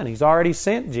hasn't done? He's already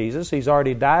sent Jesus. He's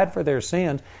already died for their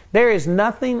sins. There is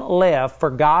nothing left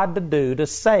for God to do to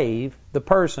save the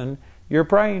person you're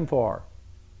praying for.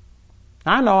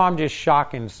 I know I'm just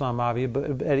shocking some of you,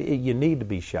 but you need to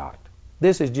be shocked.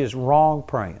 This is just wrong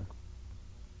praying.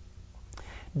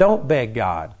 Don't beg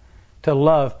God to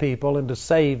love people and to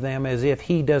save them as if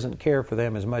He doesn't care for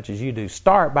them as much as you do.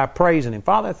 Start by praising Him.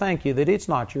 "Father, thank you that it's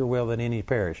not your will that any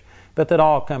perish, but that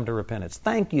all come to repentance.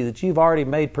 Thank you that you've already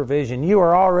made provision. You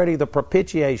are already the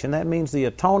propitiation." That means the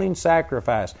atoning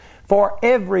sacrifice for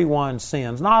everyone's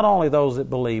sins, not only those that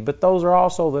believe, but those are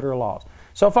also that are lost.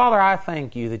 So, Father, I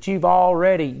thank you that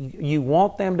you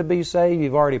want them to be saved.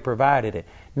 You've already provided it.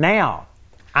 Now,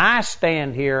 I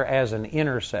stand here as an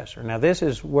intercessor. Now, this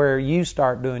is where you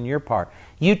start doing your part.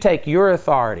 You take your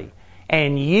authority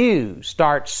and you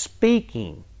start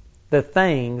speaking the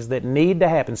things that need to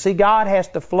happen. See, God has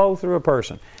to flow through a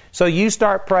person. So you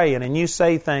start praying and you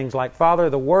say things like, "Father,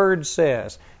 the Word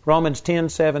says," Romans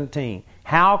 10:17,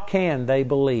 "how can they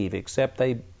believe except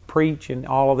they preach," and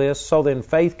all of this. So then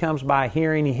faith comes by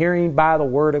hearing, hearing by the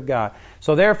Word of God.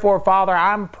 So therefore, Father,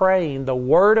 I'm praying the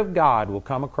Word of God will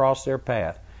come across their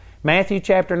path. Matthew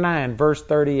chapter 9, verse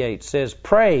 38 says,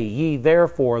 "Pray ye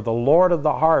therefore the Lord of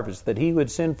the harvest that He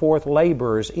would send forth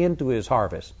laborers into His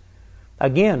harvest."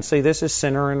 Again, see, this is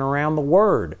centering around the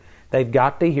Word. They've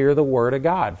got to hear the Word of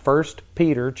God. 1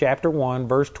 Peter chapter 1,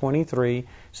 verse 23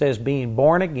 says, "Being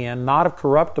born again, not of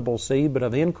corruptible seed, but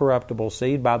of incorruptible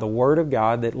seed, by the Word of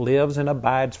God that lives and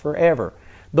abides forever."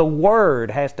 The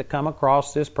Word has to come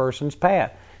across this person's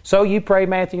path. So you pray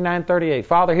Matthew 9:38,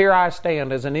 "Father, here I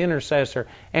stand as an intercessor,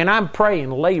 and I'm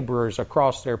praying laborers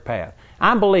across their path."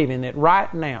 I'm believing that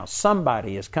right now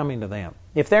somebody is coming to them.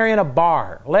 If they're in a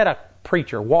bar, let a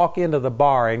preacher walk into the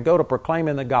bar and go to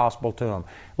proclaiming the gospel to them.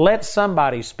 Let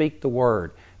somebody speak the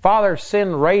Word. Father,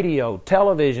 send radio,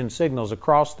 television signals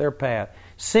across their path.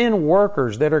 Send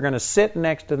workers that are going to sit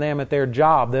next to them at their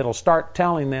job that'll start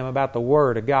telling them about the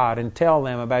Word of God and tell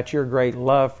them about your great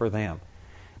love for them.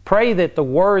 Pray that the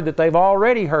word that they've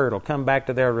already heard will come back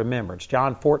to their remembrance.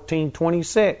 John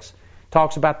 14:26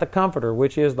 talks about the Comforter,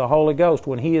 which is the Holy Ghost.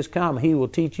 When He is come, He will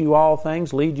teach you all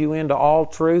things, lead you into all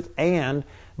truth, and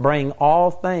bring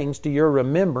all things to your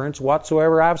remembrance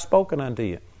whatsoever I've spoken unto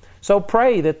you. So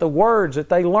pray that the words that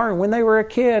they learned when they were a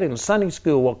kid in Sunday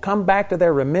school will come back to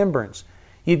their remembrance.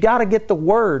 You've got to get the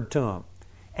word to them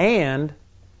and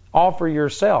offer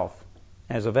yourself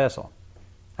as a vessel.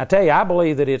 I tell you, I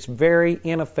believe that it's very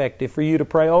ineffective for you to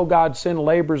pray, oh God, send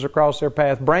laborers across their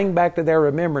path, bring back to their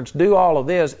remembrance, do all of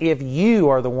this, if you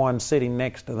are the one sitting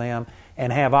next to them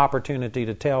and have opportunity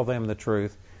to tell them the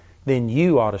truth, then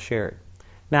you ought to share it.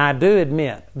 Now, I do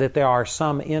admit that there are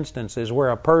some instances where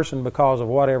a person, because of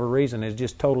whatever reason, has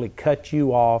just totally cut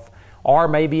you off, or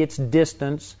maybe it's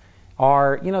distance,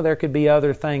 or, there could be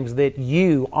other things that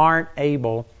you aren't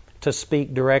able to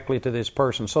speak directly to this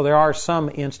person. So there are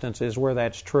some instances where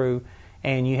that's true,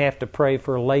 and you have to pray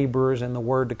for laborers and the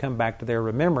word to come back to their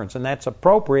remembrance, and that's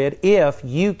appropriate if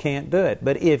you can't do it.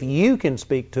 But if you can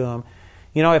speak to them,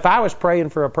 if I was praying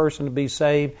for a person to be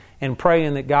saved and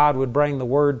praying that God would bring the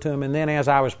word to them, and then as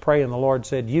I was praying, the Lord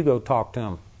said, you go talk to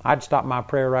them, I'd stop my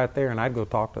prayer right there and I'd go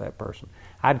talk to that person.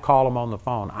 I'd call them on the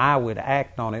phone. I would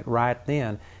act on it right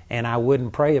then, and I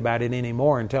wouldn't pray about it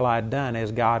anymore until I'd done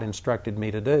as God instructed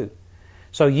me to do.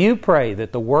 So you pray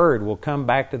that the word will come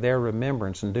back to their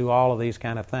remembrance and do all of these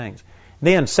kind of things.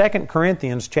 Then 2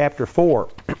 Corinthians chapter 4,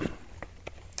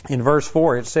 in verse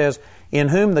 4, it says, in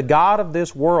whom the God of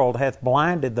this world hath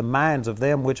blinded the minds of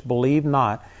them which believe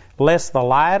not, lest the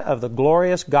light of the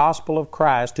glorious gospel of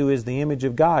Christ, who is the image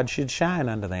of God, should shine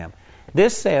unto them.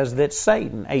 This says that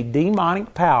Satan, a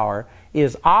demonic power,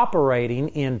 is operating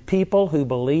in people who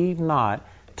believe not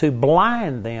to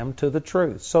blind them to the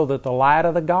truth, so that the light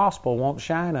of the gospel won't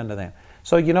shine unto them.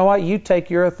 So you know what? You take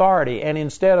your authority, and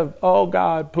instead of, oh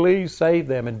God, please save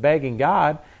them, and begging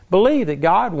God, believe that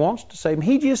God wants to save them.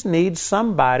 He just needs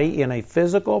somebody in a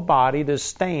physical body to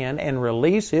stand and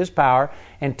release His power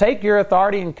and take your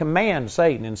authority and command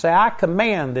Satan and say, I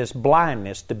command this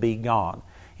blindness to be gone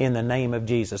in the name of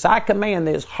Jesus. I command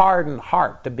this hardened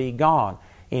heart to be gone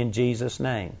in Jesus'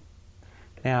 name.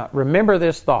 Now, remember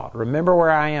this thought. Remember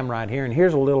where I am right here, and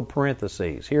here's a little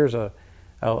parenthesis. Here's a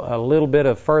little bit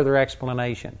of further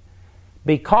explanation.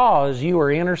 Because you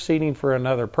are interceding for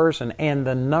another person, and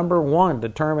the number one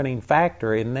determining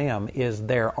factor in them is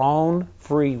their own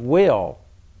free will,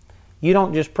 you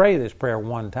don't just pray this prayer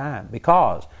one time,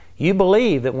 because you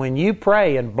believe that when you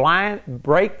pray and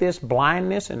break this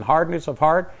blindness and hardness of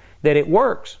heart, that it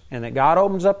works, and that God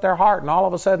opens up their heart, and all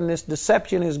of a sudden this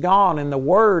deception is gone, and the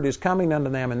Word is coming unto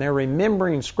them, and they're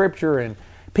remembering Scripture, and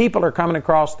people are coming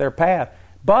across their path.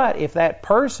 But if that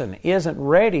person isn't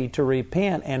ready to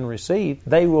repent and receive,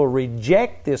 they will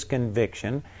reject this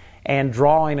conviction and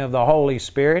drawing of the Holy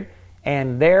Spirit,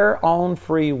 and their own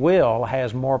free will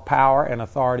has more power and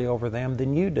authority over them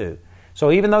than you do.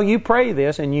 So even though you pray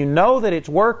this and you know that it's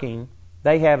working,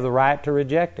 they have the right to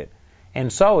reject it.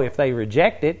 And so if they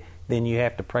reject it, then you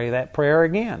have to pray that prayer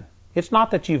again. It's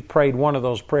not that you've prayed one of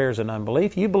those prayers in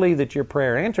unbelief. You believe that your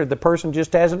prayer answered. The person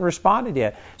just hasn't responded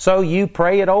yet. So you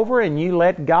pray it over and you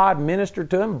let God minister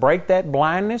to them, break that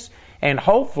blindness, and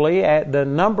hopefully at the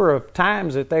number of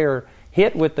times that they are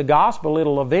hit with the gospel,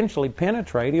 it'll eventually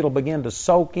penetrate. It'll begin to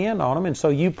soak in on them. And so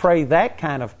you pray that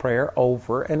kind of prayer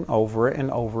over and over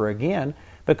and over again,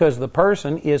 because the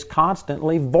person is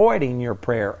constantly voiding your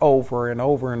prayer over and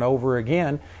over and over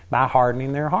again by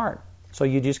hardening their heart. So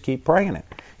you just keep praying it.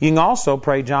 You can also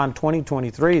pray John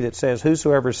 20:23 that says,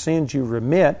 whosoever sins you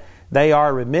remit, they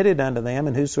are remitted unto them,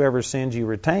 and whosoever sins you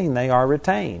retain, they are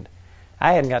retained.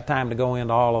 I hadn't got time to go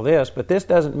into all of this, but this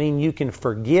doesn't mean you can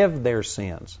forgive their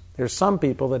sins. There's some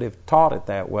people that have taught it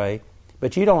that way,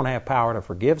 but you don't have power to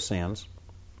forgive sins.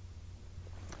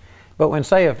 But when,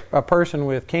 say, a person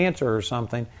with cancer or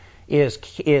something is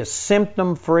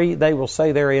symptom-free, they will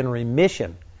say they're in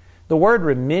remission. The word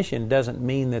remission doesn't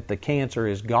mean that the cancer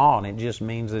is gone. It just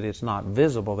means that it's not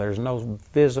visible. There's no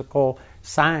physical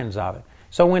signs of it.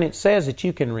 So when it says that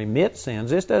you can remit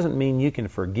sins, this doesn't mean you can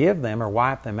forgive them or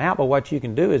wipe them out, but what you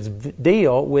can do is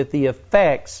deal with the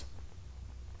effects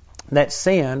that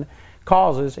sin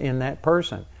causes in that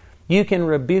person. You can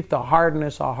rebuke the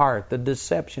hardness of heart, the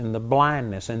deception, the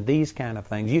blindness, and these kind of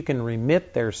things. You can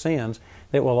remit their sins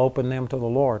that will open them to the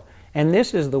Lord. And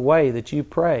this is the way that you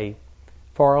pray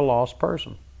for a lost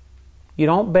person. You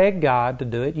don't beg God to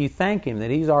do it. You thank Him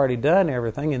that He's already done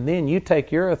everything, and then you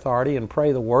take your authority and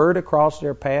pray the Word across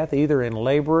their path, either in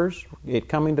laborers, it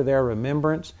coming to their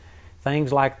remembrance,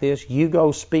 things like this. You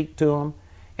go speak to them,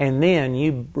 and then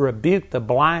you rebuke the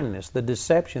blindness, the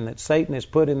deception that Satan has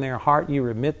put in their heart, you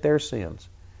remit their sins.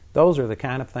 Those are the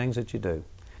kind of things that you do.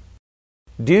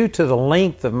 Due to the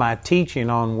length of my teaching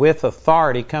on with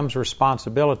authority comes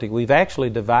responsibility, we've actually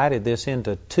divided this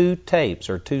into 2 tapes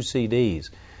or 2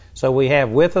 CDs. So we have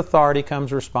with authority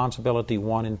comes responsibility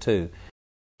 1 and 2.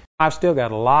 I've still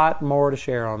got a lot more to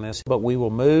share on this, but we will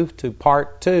move to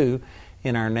part 2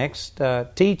 in our next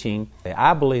teaching.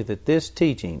 I believe that this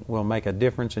teaching will make a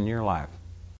difference in your life.